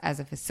us as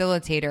a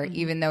facilitator,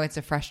 even though it's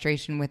a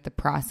frustration with the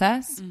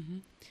process.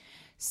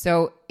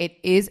 So it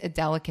is a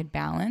delicate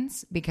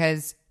balance,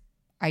 because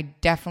I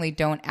definitely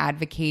don't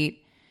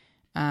advocate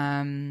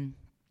as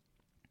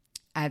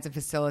a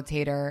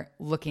facilitator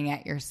looking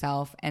at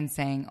yourself and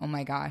saying, oh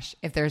my gosh,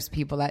 if there's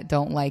people that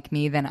don't like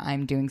me, then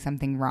I'm doing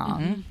something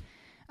wrong.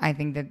 I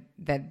think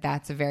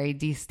that's a very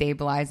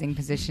destabilizing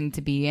position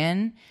to be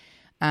in.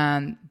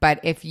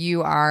 But if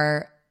you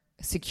are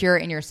secure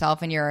in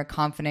yourself and you're a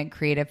confident,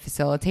 creative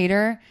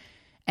facilitator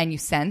and you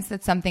sense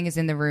that something is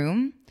in the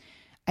room,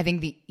 I think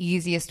the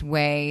easiest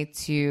way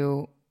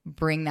to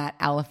bring that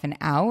elephant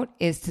out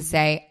is to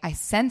say, I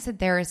sense that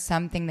there is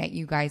something that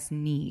you guys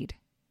need.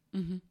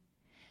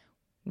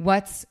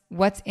 What's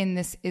in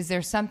this? Is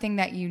there something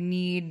that you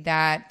need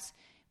that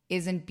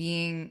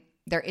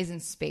there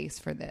isn't space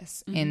for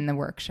this in the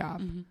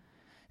workshop?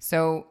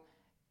 So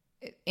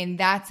in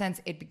that sense,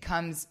 it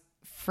becomes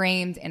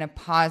framed in a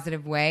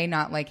positive way,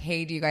 not like,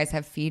 hey, do you guys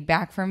have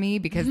feedback for me?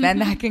 Because then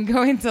that can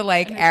go into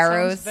like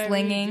arrow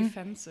slinging. Very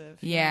defensive.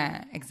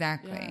 Yeah,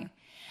 exactly. Yeah.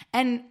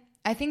 And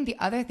I think the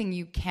other thing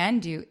you can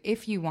do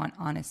if you want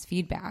honest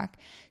feedback,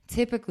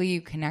 typically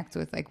you connect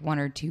with like one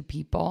or two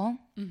people.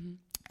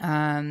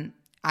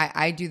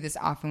 I do this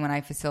often when I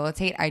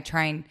facilitate. I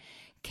try and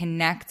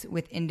connect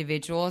with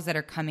individuals that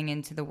are coming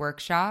into the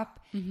workshop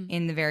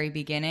in the very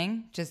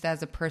beginning, just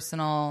as a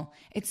personal,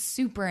 it's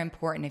super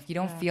important. If you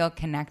don't feel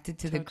connected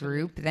to the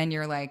group, then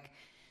you're like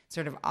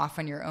sort of off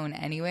on your own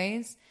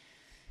anyways.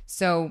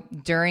 So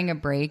during a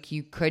break,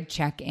 you could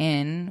check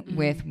in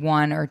with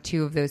one or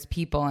two of those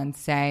people and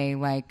say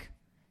like,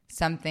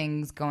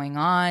 something's going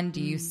on.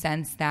 Do you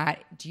sense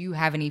that? Do you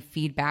have any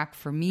feedback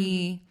for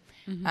me?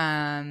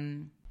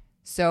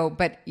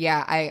 But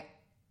yeah,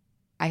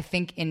 I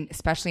think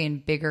especially in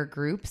bigger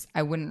groups,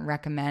 I wouldn't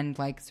recommend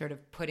like sort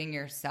of putting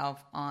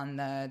yourself on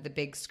the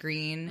big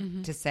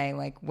screen to say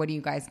like, what do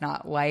you guys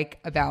not like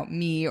about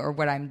me or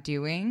what I'm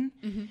doing?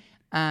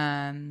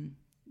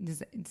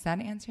 Does that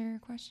answer your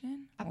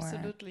question?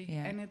 Absolutely.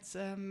 And it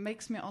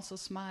makes me also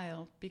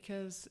smile,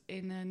 because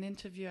in an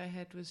interview I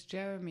had with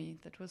Jeremy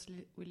that was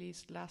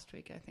released last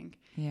week, I think.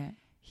 Yeah.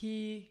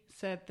 he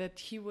said that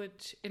he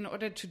would, in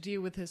order to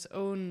deal with his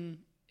own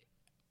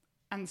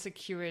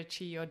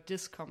insecurity or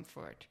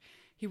discomfort,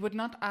 he would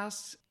not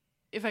ask,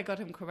 if I got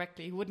him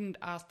correctly, he wouldn't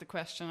ask the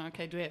question,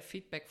 okay, do you have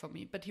feedback for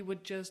me? But he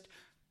would just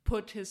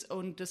put his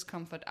own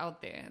discomfort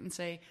out there and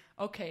say,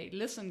 okay,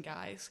 listen,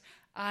 guys,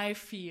 I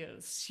feel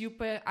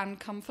super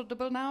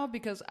uncomfortable now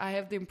because I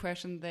have the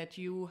impression that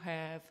you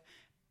have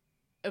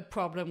a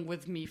problem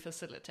with me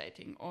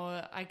facilitating,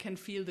 or I can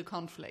feel the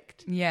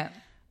conflict. Yeah.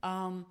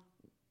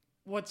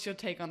 What's your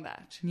take on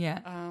that? Yeah.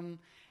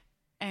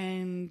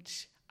 And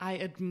I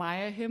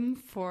admire him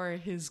for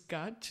his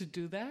gut to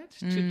do that,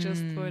 to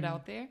just throw it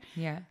out there.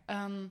 Yeah.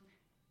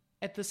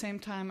 At the same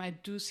time, I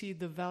do see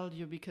the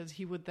value because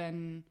he would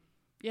then,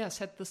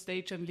 set the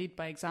stage and lead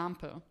by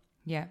example.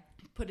 Yeah.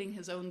 Putting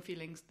his own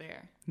feelings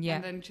there. Yeah.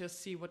 And then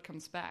just see what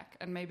comes back.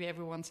 And maybe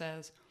everyone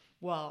says,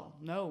 well,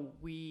 no,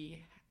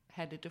 we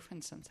had a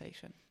different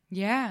sensation.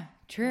 Yeah,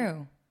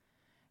 true.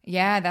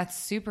 Yeah, that's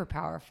super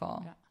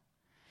powerful. Yeah.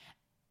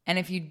 And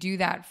if you do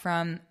that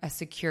from a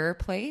secure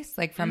place,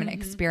 like from an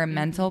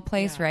experimental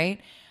place,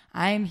 right?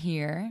 I'm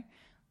here.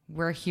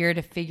 We're here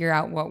to figure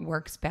out what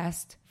works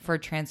best for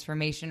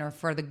transformation or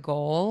for the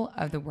goal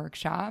of the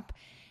workshop.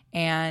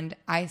 And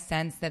I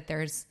sense that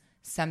there's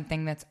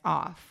something that's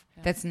off,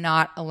 that's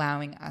not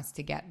allowing us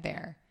to get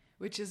there.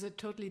 Which is a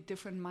totally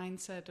different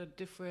mindset or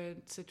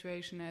different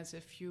situation as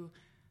if you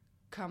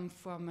come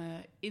from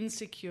an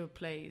insecure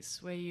place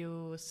where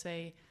you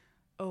say,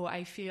 oh,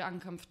 I feel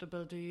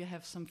uncomfortable. Do you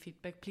have some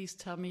feedback? Please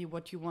tell me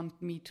what you want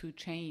me to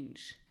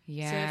change.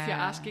 Yeah. So if you're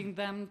asking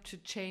them to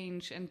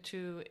change and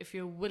if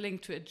you're willing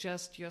to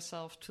adjust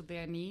yourself to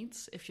their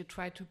needs, if you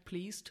try to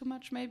please too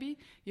much, maybe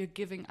you're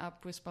giving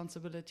up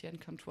responsibility and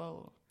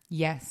control.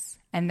 Yes.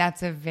 And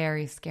that's a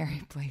very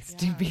scary place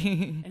to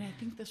be. And I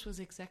think this was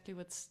exactly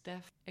what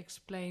Steph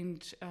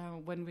explained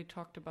when we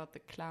talked about the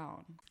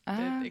clown.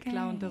 That a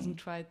clown doesn't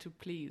try to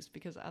please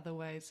because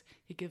otherwise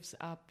he gives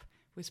up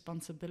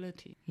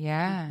responsibility.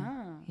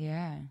 Yeah.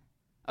 Yeah.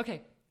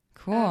 Okay.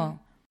 Cool.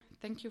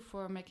 Thank you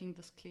for making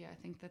this clear. I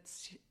think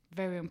that's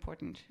very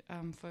important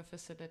for a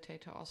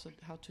facilitator also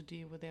how to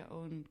deal with their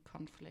own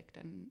conflict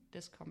and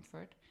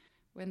discomfort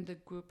when the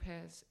group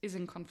is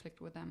in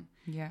conflict with them.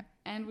 Yeah.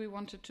 And we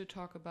wanted to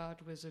talk about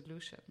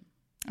resolution.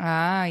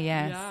 Ah,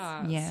 yes.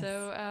 Yeah. Yes.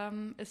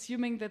 So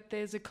assuming that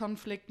there's a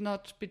conflict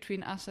not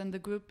between us and the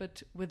group,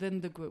 but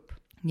within the group.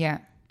 Yeah.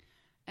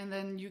 And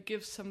then you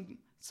give some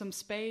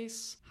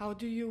space. How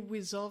do you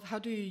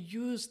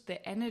use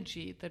the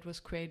energy that was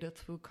created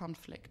through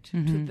conflict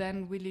to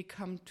then really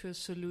come to a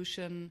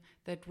solution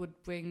that would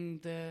bring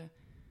the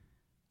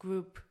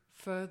group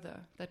further,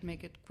 that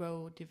make it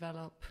grow,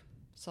 develop,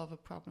 solve a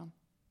problem?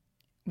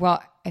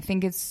 Well, I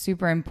think it's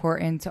super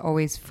important to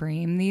always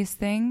frame these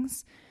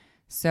things.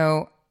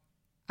 So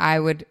I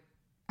would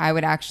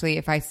actually,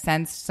 if I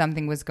sensed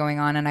something was going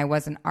on and I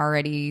wasn't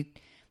already,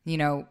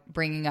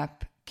 bringing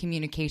up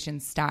communication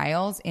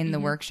styles in the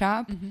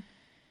workshop,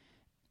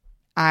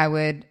 I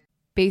would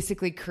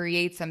basically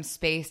create some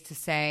space to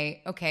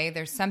say, okay,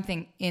 there's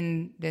something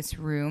in this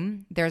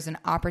room. There's an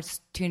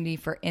opportunity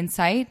for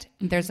insight.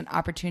 There's an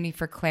opportunity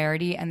for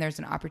clarity, and there's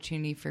an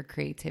opportunity for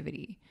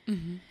creativity.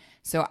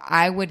 So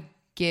I would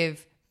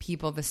give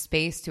people the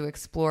space to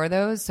explore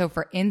those. So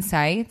for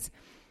insights,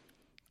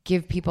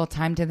 give people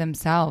time to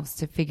themselves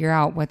to figure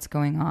out what's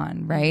going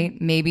on, right?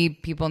 Maybe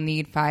people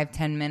need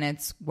 5-10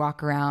 minutes,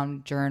 walk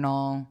around,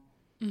 journal,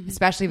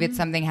 especially if it's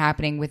something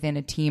happening within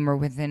a team or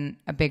within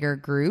a bigger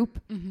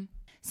group.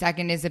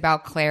 Second is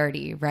about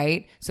clarity,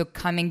 right? So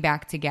coming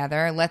back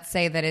together. Let's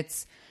say that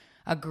it's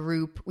a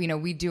group.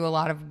 We do a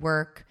lot of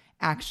work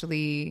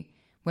actually.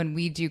 When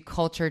we do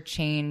culture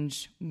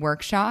change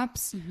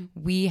workshops,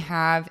 we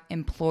have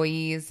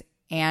employees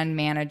and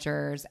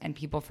managers and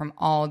people from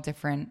all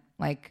different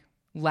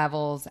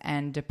levels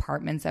and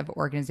departments of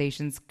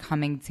organizations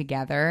coming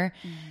together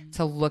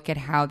to look at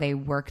how they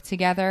work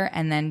together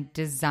and then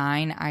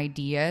design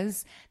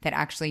ideas that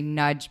actually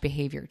nudge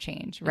behavior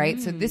change, right?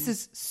 So this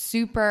is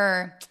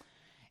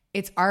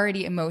it's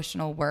already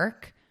emotional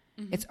work.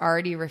 It's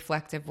already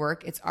reflective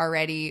work. It's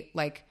already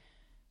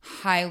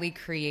highly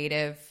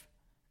creative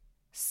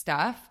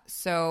stuff.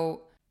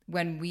 So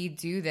when we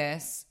do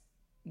this,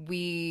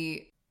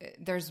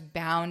 there's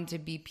bound to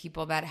be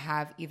people that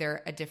have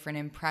either a different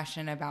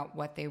impression about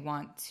what they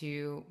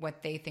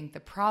think the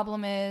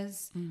problem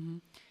is,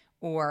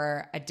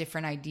 or a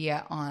different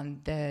idea on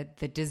the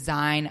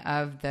design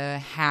of the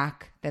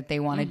hack that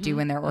they want to do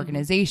in their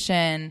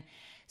organization.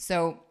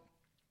 So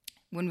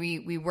when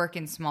we work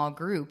in small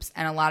groups,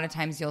 and a lot of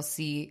times you'll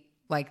see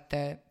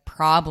the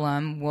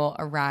problem will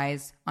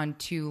arise on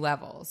two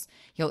levels.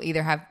 You'll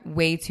either have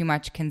way too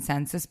much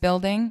consensus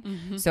building.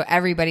 So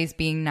everybody's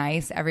being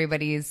nice.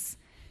 Everybody's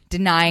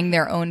denying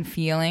their own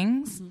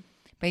feelings,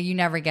 but you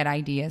never get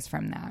ideas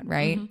from that,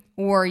 right?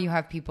 Or you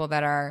have people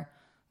that are,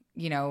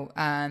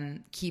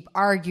 keep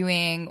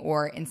arguing,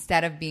 or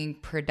instead of being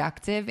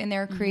productive in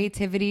their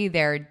creativity,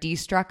 they're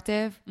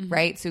destructive,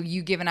 right? So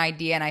you give an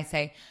idea and I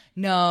say,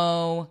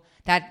 no,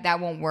 that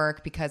won't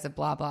work because of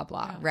blah, blah,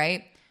 blah,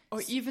 right?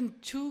 Or even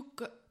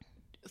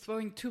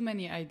throwing too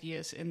many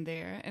ideas in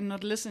there and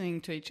not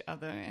listening to each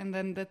other. And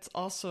then that's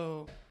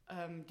also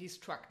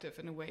destructive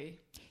in a way.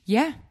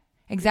 Yeah,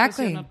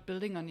 exactly. Because you're not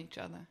building on each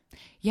other.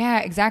 Yeah,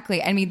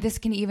 exactly. I mean, this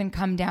can even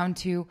come down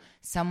to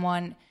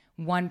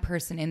one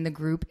person in the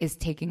group is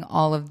taking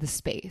all of the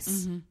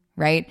space,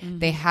 right?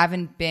 They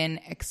haven't been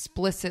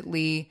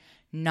explicitly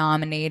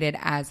nominated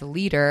as a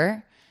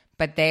leader,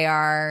 but they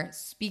are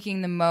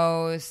speaking the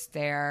most.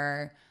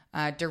 They're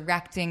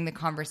directing the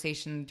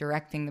conversation,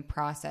 directing the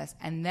process.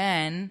 And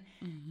then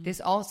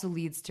this also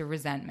leads to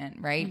resentment,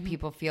 right?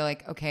 People feel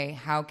like, okay,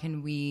 how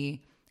can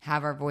we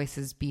have our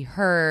voices be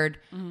heard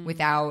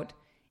without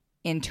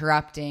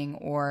interrupting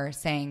or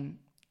saying,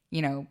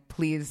 you know,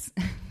 please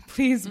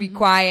be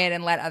quiet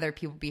and let other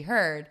people be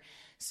heard.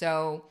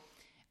 So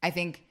I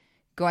think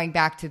going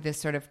back to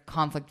this sort of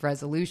conflict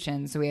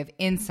resolution, so we have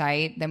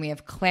insight, then we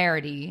have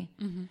clarity.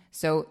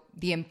 So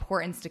the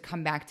importance to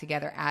come back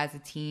together as a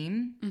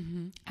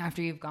team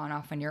after you've gone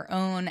off on your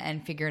own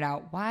and figured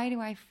out, why do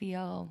I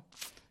feel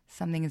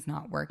something is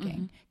not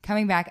working?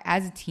 Coming back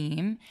as a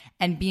team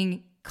and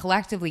being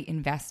collectively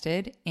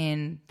invested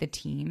in the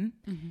team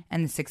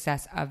and the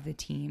success of the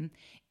team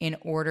in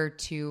order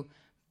to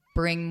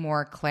bring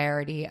more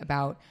clarity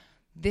about,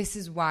 this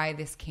is why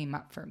this came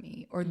up for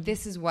me, or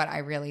this is what I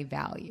really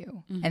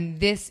value. And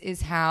this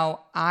is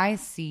how I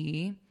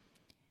see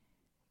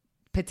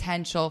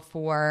potential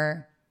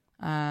for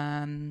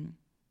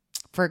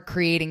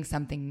creating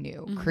something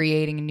new,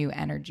 creating new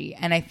energy.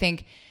 And I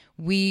think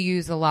we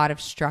use a lot of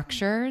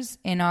structures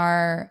in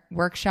our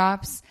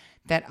workshops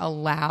that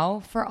allow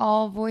for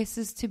all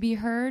voices to be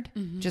heard,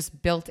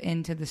 just built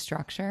into the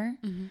structure.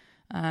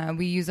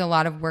 We use a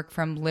lot of work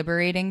from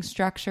liberating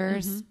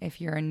structures. If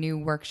you're a new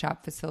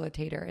workshop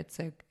facilitator,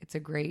 it's a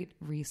great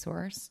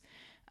resource.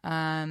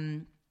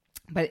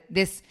 But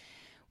this,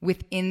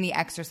 within the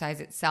exercise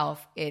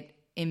itself, it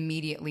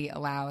immediately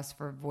allows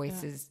for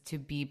voices to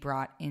be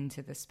brought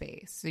into the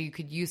space. So you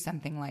could use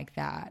something like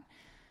that.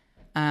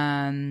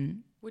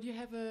 Would you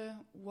have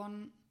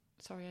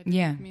sorry, I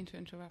didn't mean to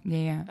interrupt.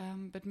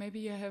 But maybe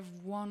you have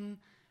one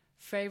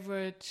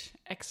favorite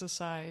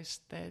exercise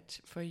that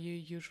for you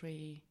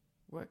usually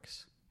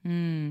works.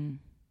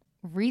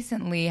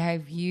 Recently,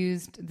 I've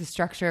used the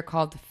structure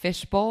called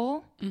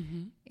fishbowl.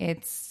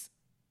 It's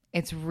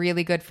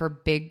really good for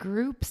big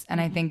groups,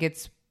 and I think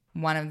it's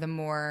one of the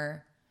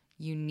more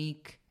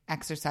unique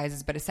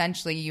exercises. But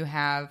essentially, you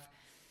have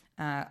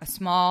a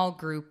small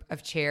group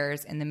of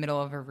chairs in the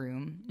middle of a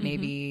room,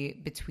 maybe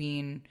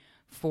between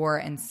 4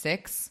 and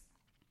 6.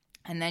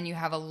 And then you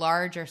have a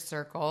larger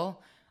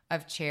circle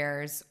of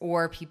chairs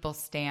or people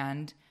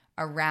stand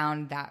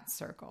around that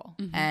circle.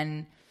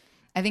 And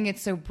I think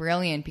it's so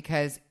brilliant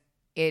because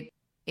it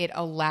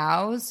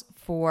allows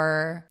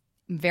for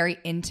very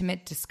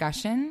intimate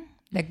discussion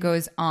that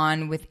goes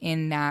on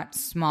within that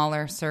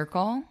smaller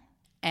circle.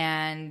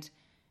 And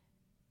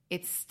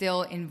it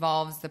still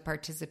involves the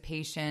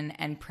participation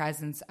and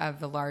presence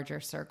of the larger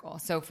circle.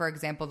 So, for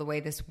example, the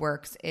way this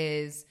works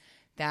is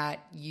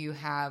that you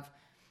have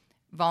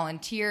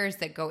volunteers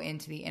that go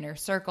into the inner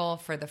circle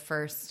for the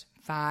first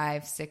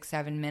 5, 6,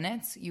 7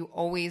 minutes. You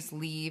always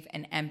leave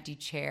an empty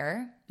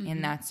chair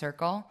in that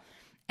circle.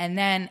 And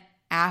then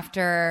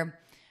after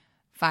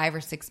 5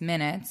 or 6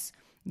 minutes,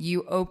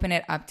 you open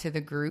it up to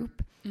the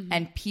group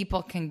and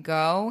people can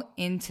go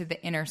into the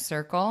inner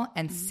circle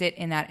and sit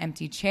in that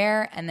empty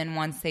chair. And then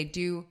once they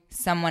do,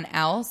 someone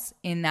else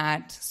in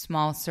that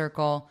small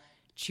circle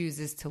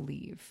chooses to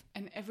leave.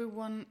 And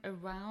everyone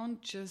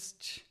around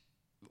just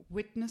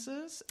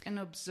witnesses and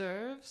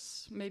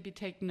observes, maybe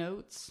take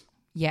notes.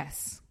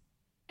 Yes.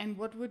 And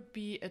what would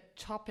be a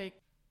topic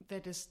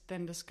that is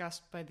then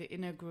discussed by the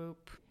inner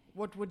group?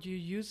 What would you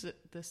use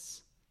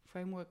this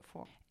framework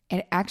for?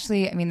 It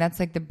actually, I mean,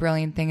 that's like the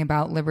brilliant thing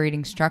about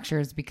liberating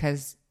structures,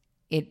 because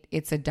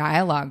it's a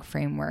dialogue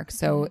framework.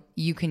 So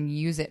you can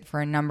use it for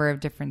a number of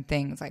different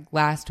things. Like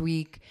last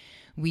week,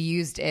 we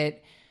used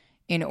it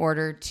in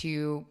order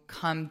to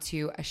come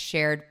to a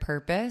shared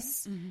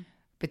purpose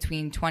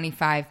between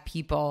 25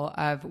 people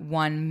of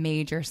one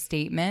major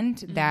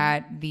statement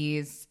that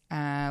these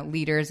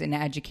leaders in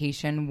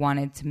education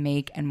wanted to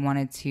make and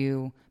wanted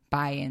to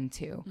buy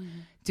into.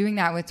 Doing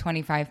that with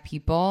 25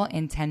 people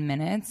in 10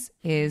 minutes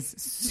is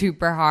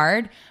super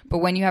hard. But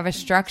when you have a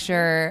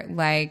structure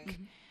like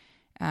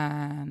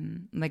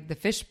the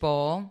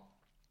fishbowl,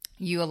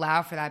 you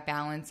allow for that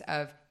balance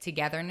of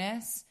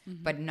togetherness,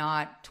 but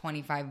not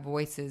 25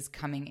 voices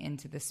coming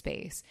into the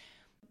space.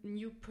 A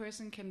new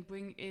person can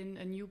bring in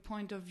a new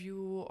point of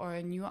view or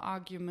a new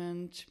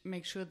argument,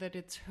 make sure that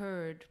it's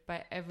heard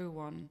by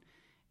everyone.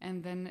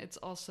 And then it's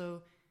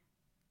also,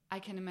 I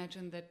can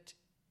imagine that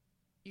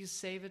you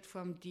save it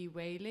from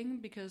derailing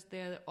because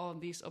there are all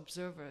these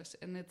observers,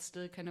 and it's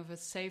still kind of a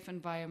safe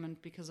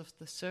environment because of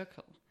the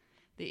circle,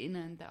 the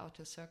inner and the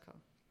outer circle.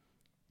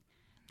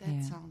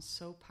 That sounds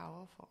so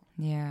powerful.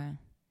 Yeah.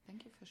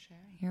 Thank you for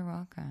sharing. You're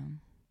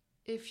welcome.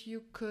 If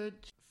you could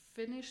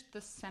finish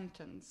the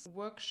sentence,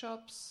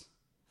 workshops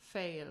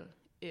fail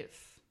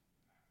if...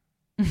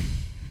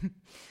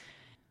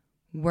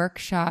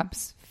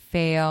 workshops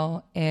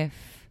fail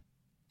if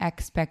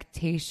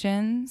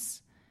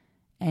expectations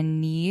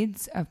and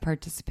needs of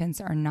participants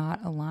are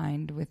not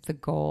aligned with the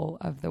goal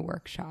of the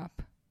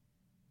workshop.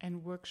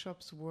 And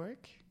workshops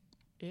work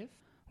if?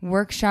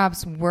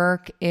 Workshops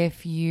work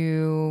if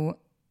you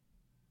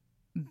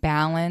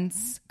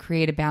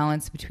create a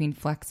balance between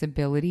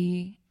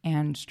flexibility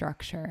and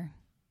structure.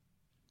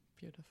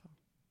 Beautiful.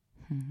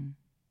 Mm-hmm.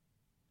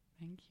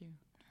 Thank you.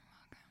 You're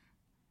welcome.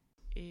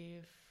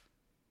 If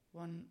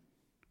one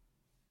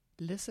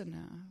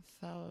listener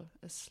fell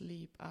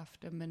asleep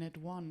after minute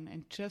 1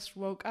 and just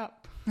woke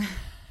up,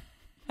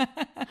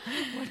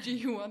 what do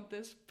you want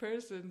this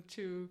person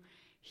to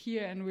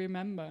hear and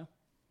remember?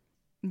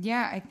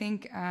 Yeah, I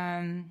think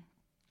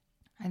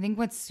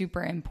what's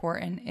super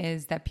important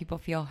is that people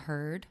feel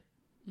heard.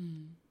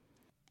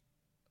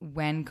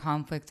 When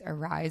conflict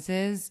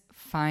arises,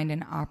 find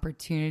an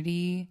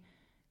opportunity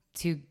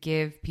to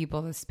give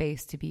people the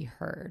space to be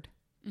heard.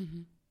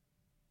 Mm-hmm.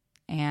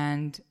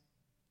 And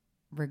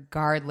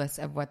regardless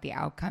of what the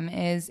outcome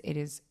is, it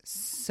is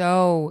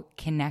so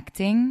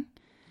connecting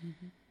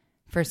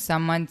for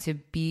someone to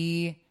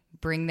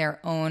bring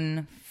their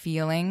own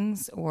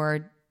feelings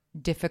or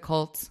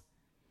difficult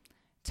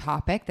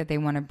topic that they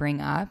want to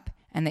bring up,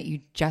 and that you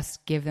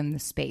just give them the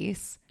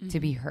space to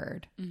be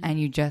heard, and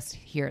you just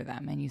hear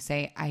them and you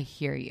say, I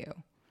hear you.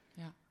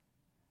 Yeah.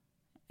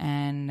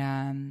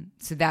 And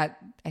so that,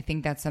 I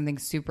think that's something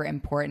super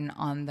important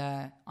on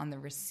the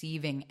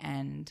receiving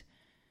end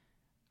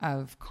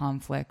of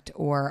conflict,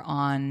 or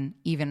on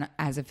even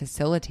as a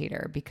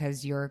facilitator,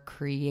 because you're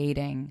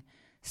creating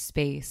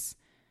space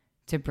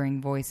to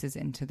bring voices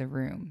into the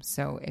room.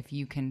 So if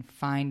you can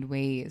find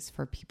ways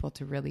for people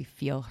to really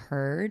feel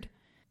heard,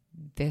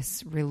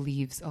 this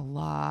relieves a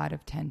lot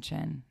of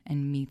tension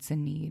and meets a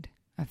need,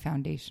 a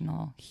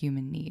foundational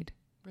human need.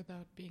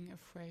 Without being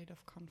afraid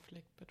of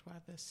conflict, but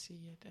rather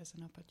see it as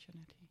an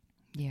opportunity.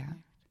 Yeah. Right.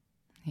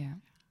 Yeah.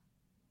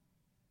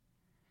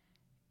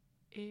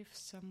 If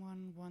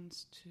someone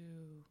wants to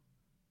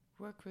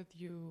work with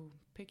you,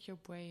 pick your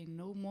brain,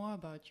 know more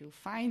about you,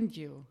 find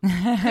you,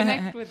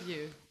 connect with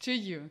you, to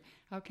you,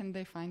 how can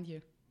they find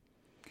you?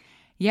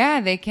 Yeah,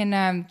 they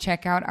can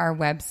check out our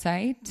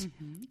website.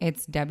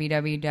 It's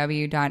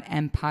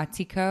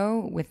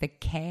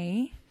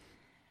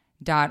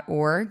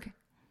www.empatico.org.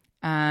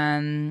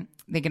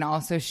 They can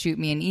also shoot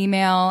me an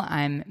email.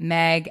 I'm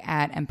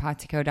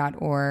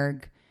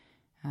meg@empatico.org.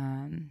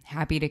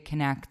 Happy to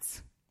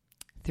connect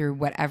through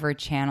whatever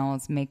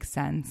channels make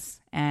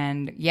sense.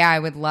 And yeah, I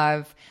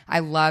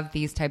love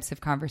these types of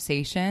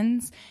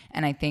conversations.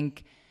 And I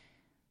think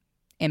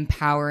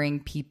empowering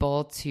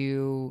people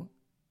to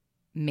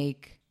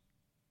make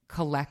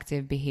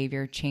collective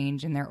behavior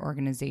change in their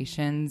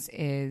organizations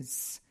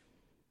is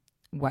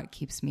what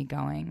keeps me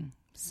going.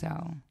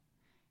 So,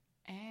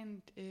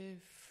 and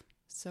if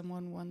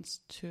someone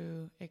wants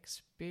to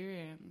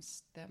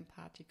experience the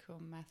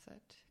Empatico method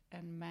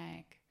and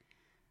Meg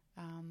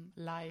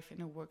live in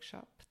a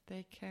workshop,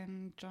 they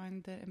can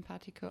join the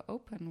Empatico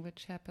Open,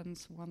 which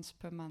happens once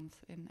per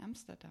month in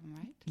Amsterdam,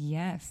 right?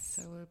 Yes.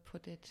 So we'll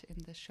put it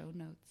in the show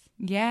notes.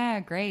 Yeah,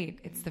 great.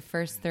 It's the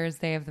first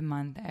Thursday of the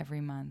month,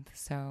 every month.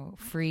 So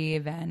free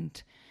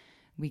event.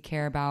 We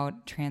care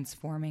about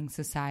transforming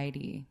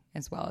society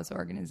as well as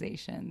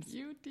organizations.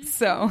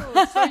 So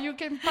you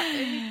can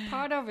be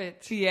part of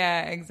it.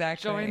 Yeah,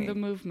 exactly. Join the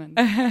movement.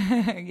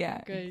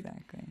 Yeah, great.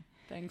 Exactly.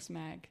 Thanks,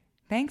 Meg.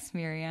 Thanks,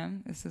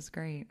 Miriam. This is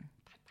great.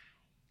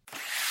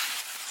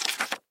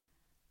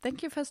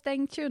 Thank you for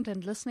staying tuned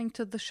and listening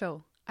to the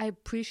show. I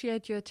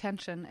appreciate your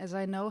attention, as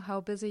I know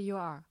how busy you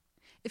are.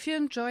 If you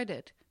enjoyed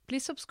it,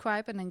 please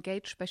subscribe and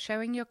engage by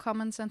sharing your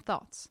comments and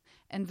thoughts,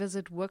 and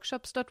visit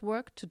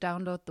workshops.work to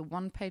download the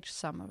one-page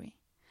summary.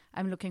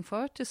 I'm looking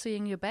forward to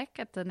seeing you back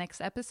at the next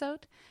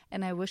episode,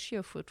 and I wish you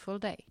a fruitful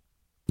day.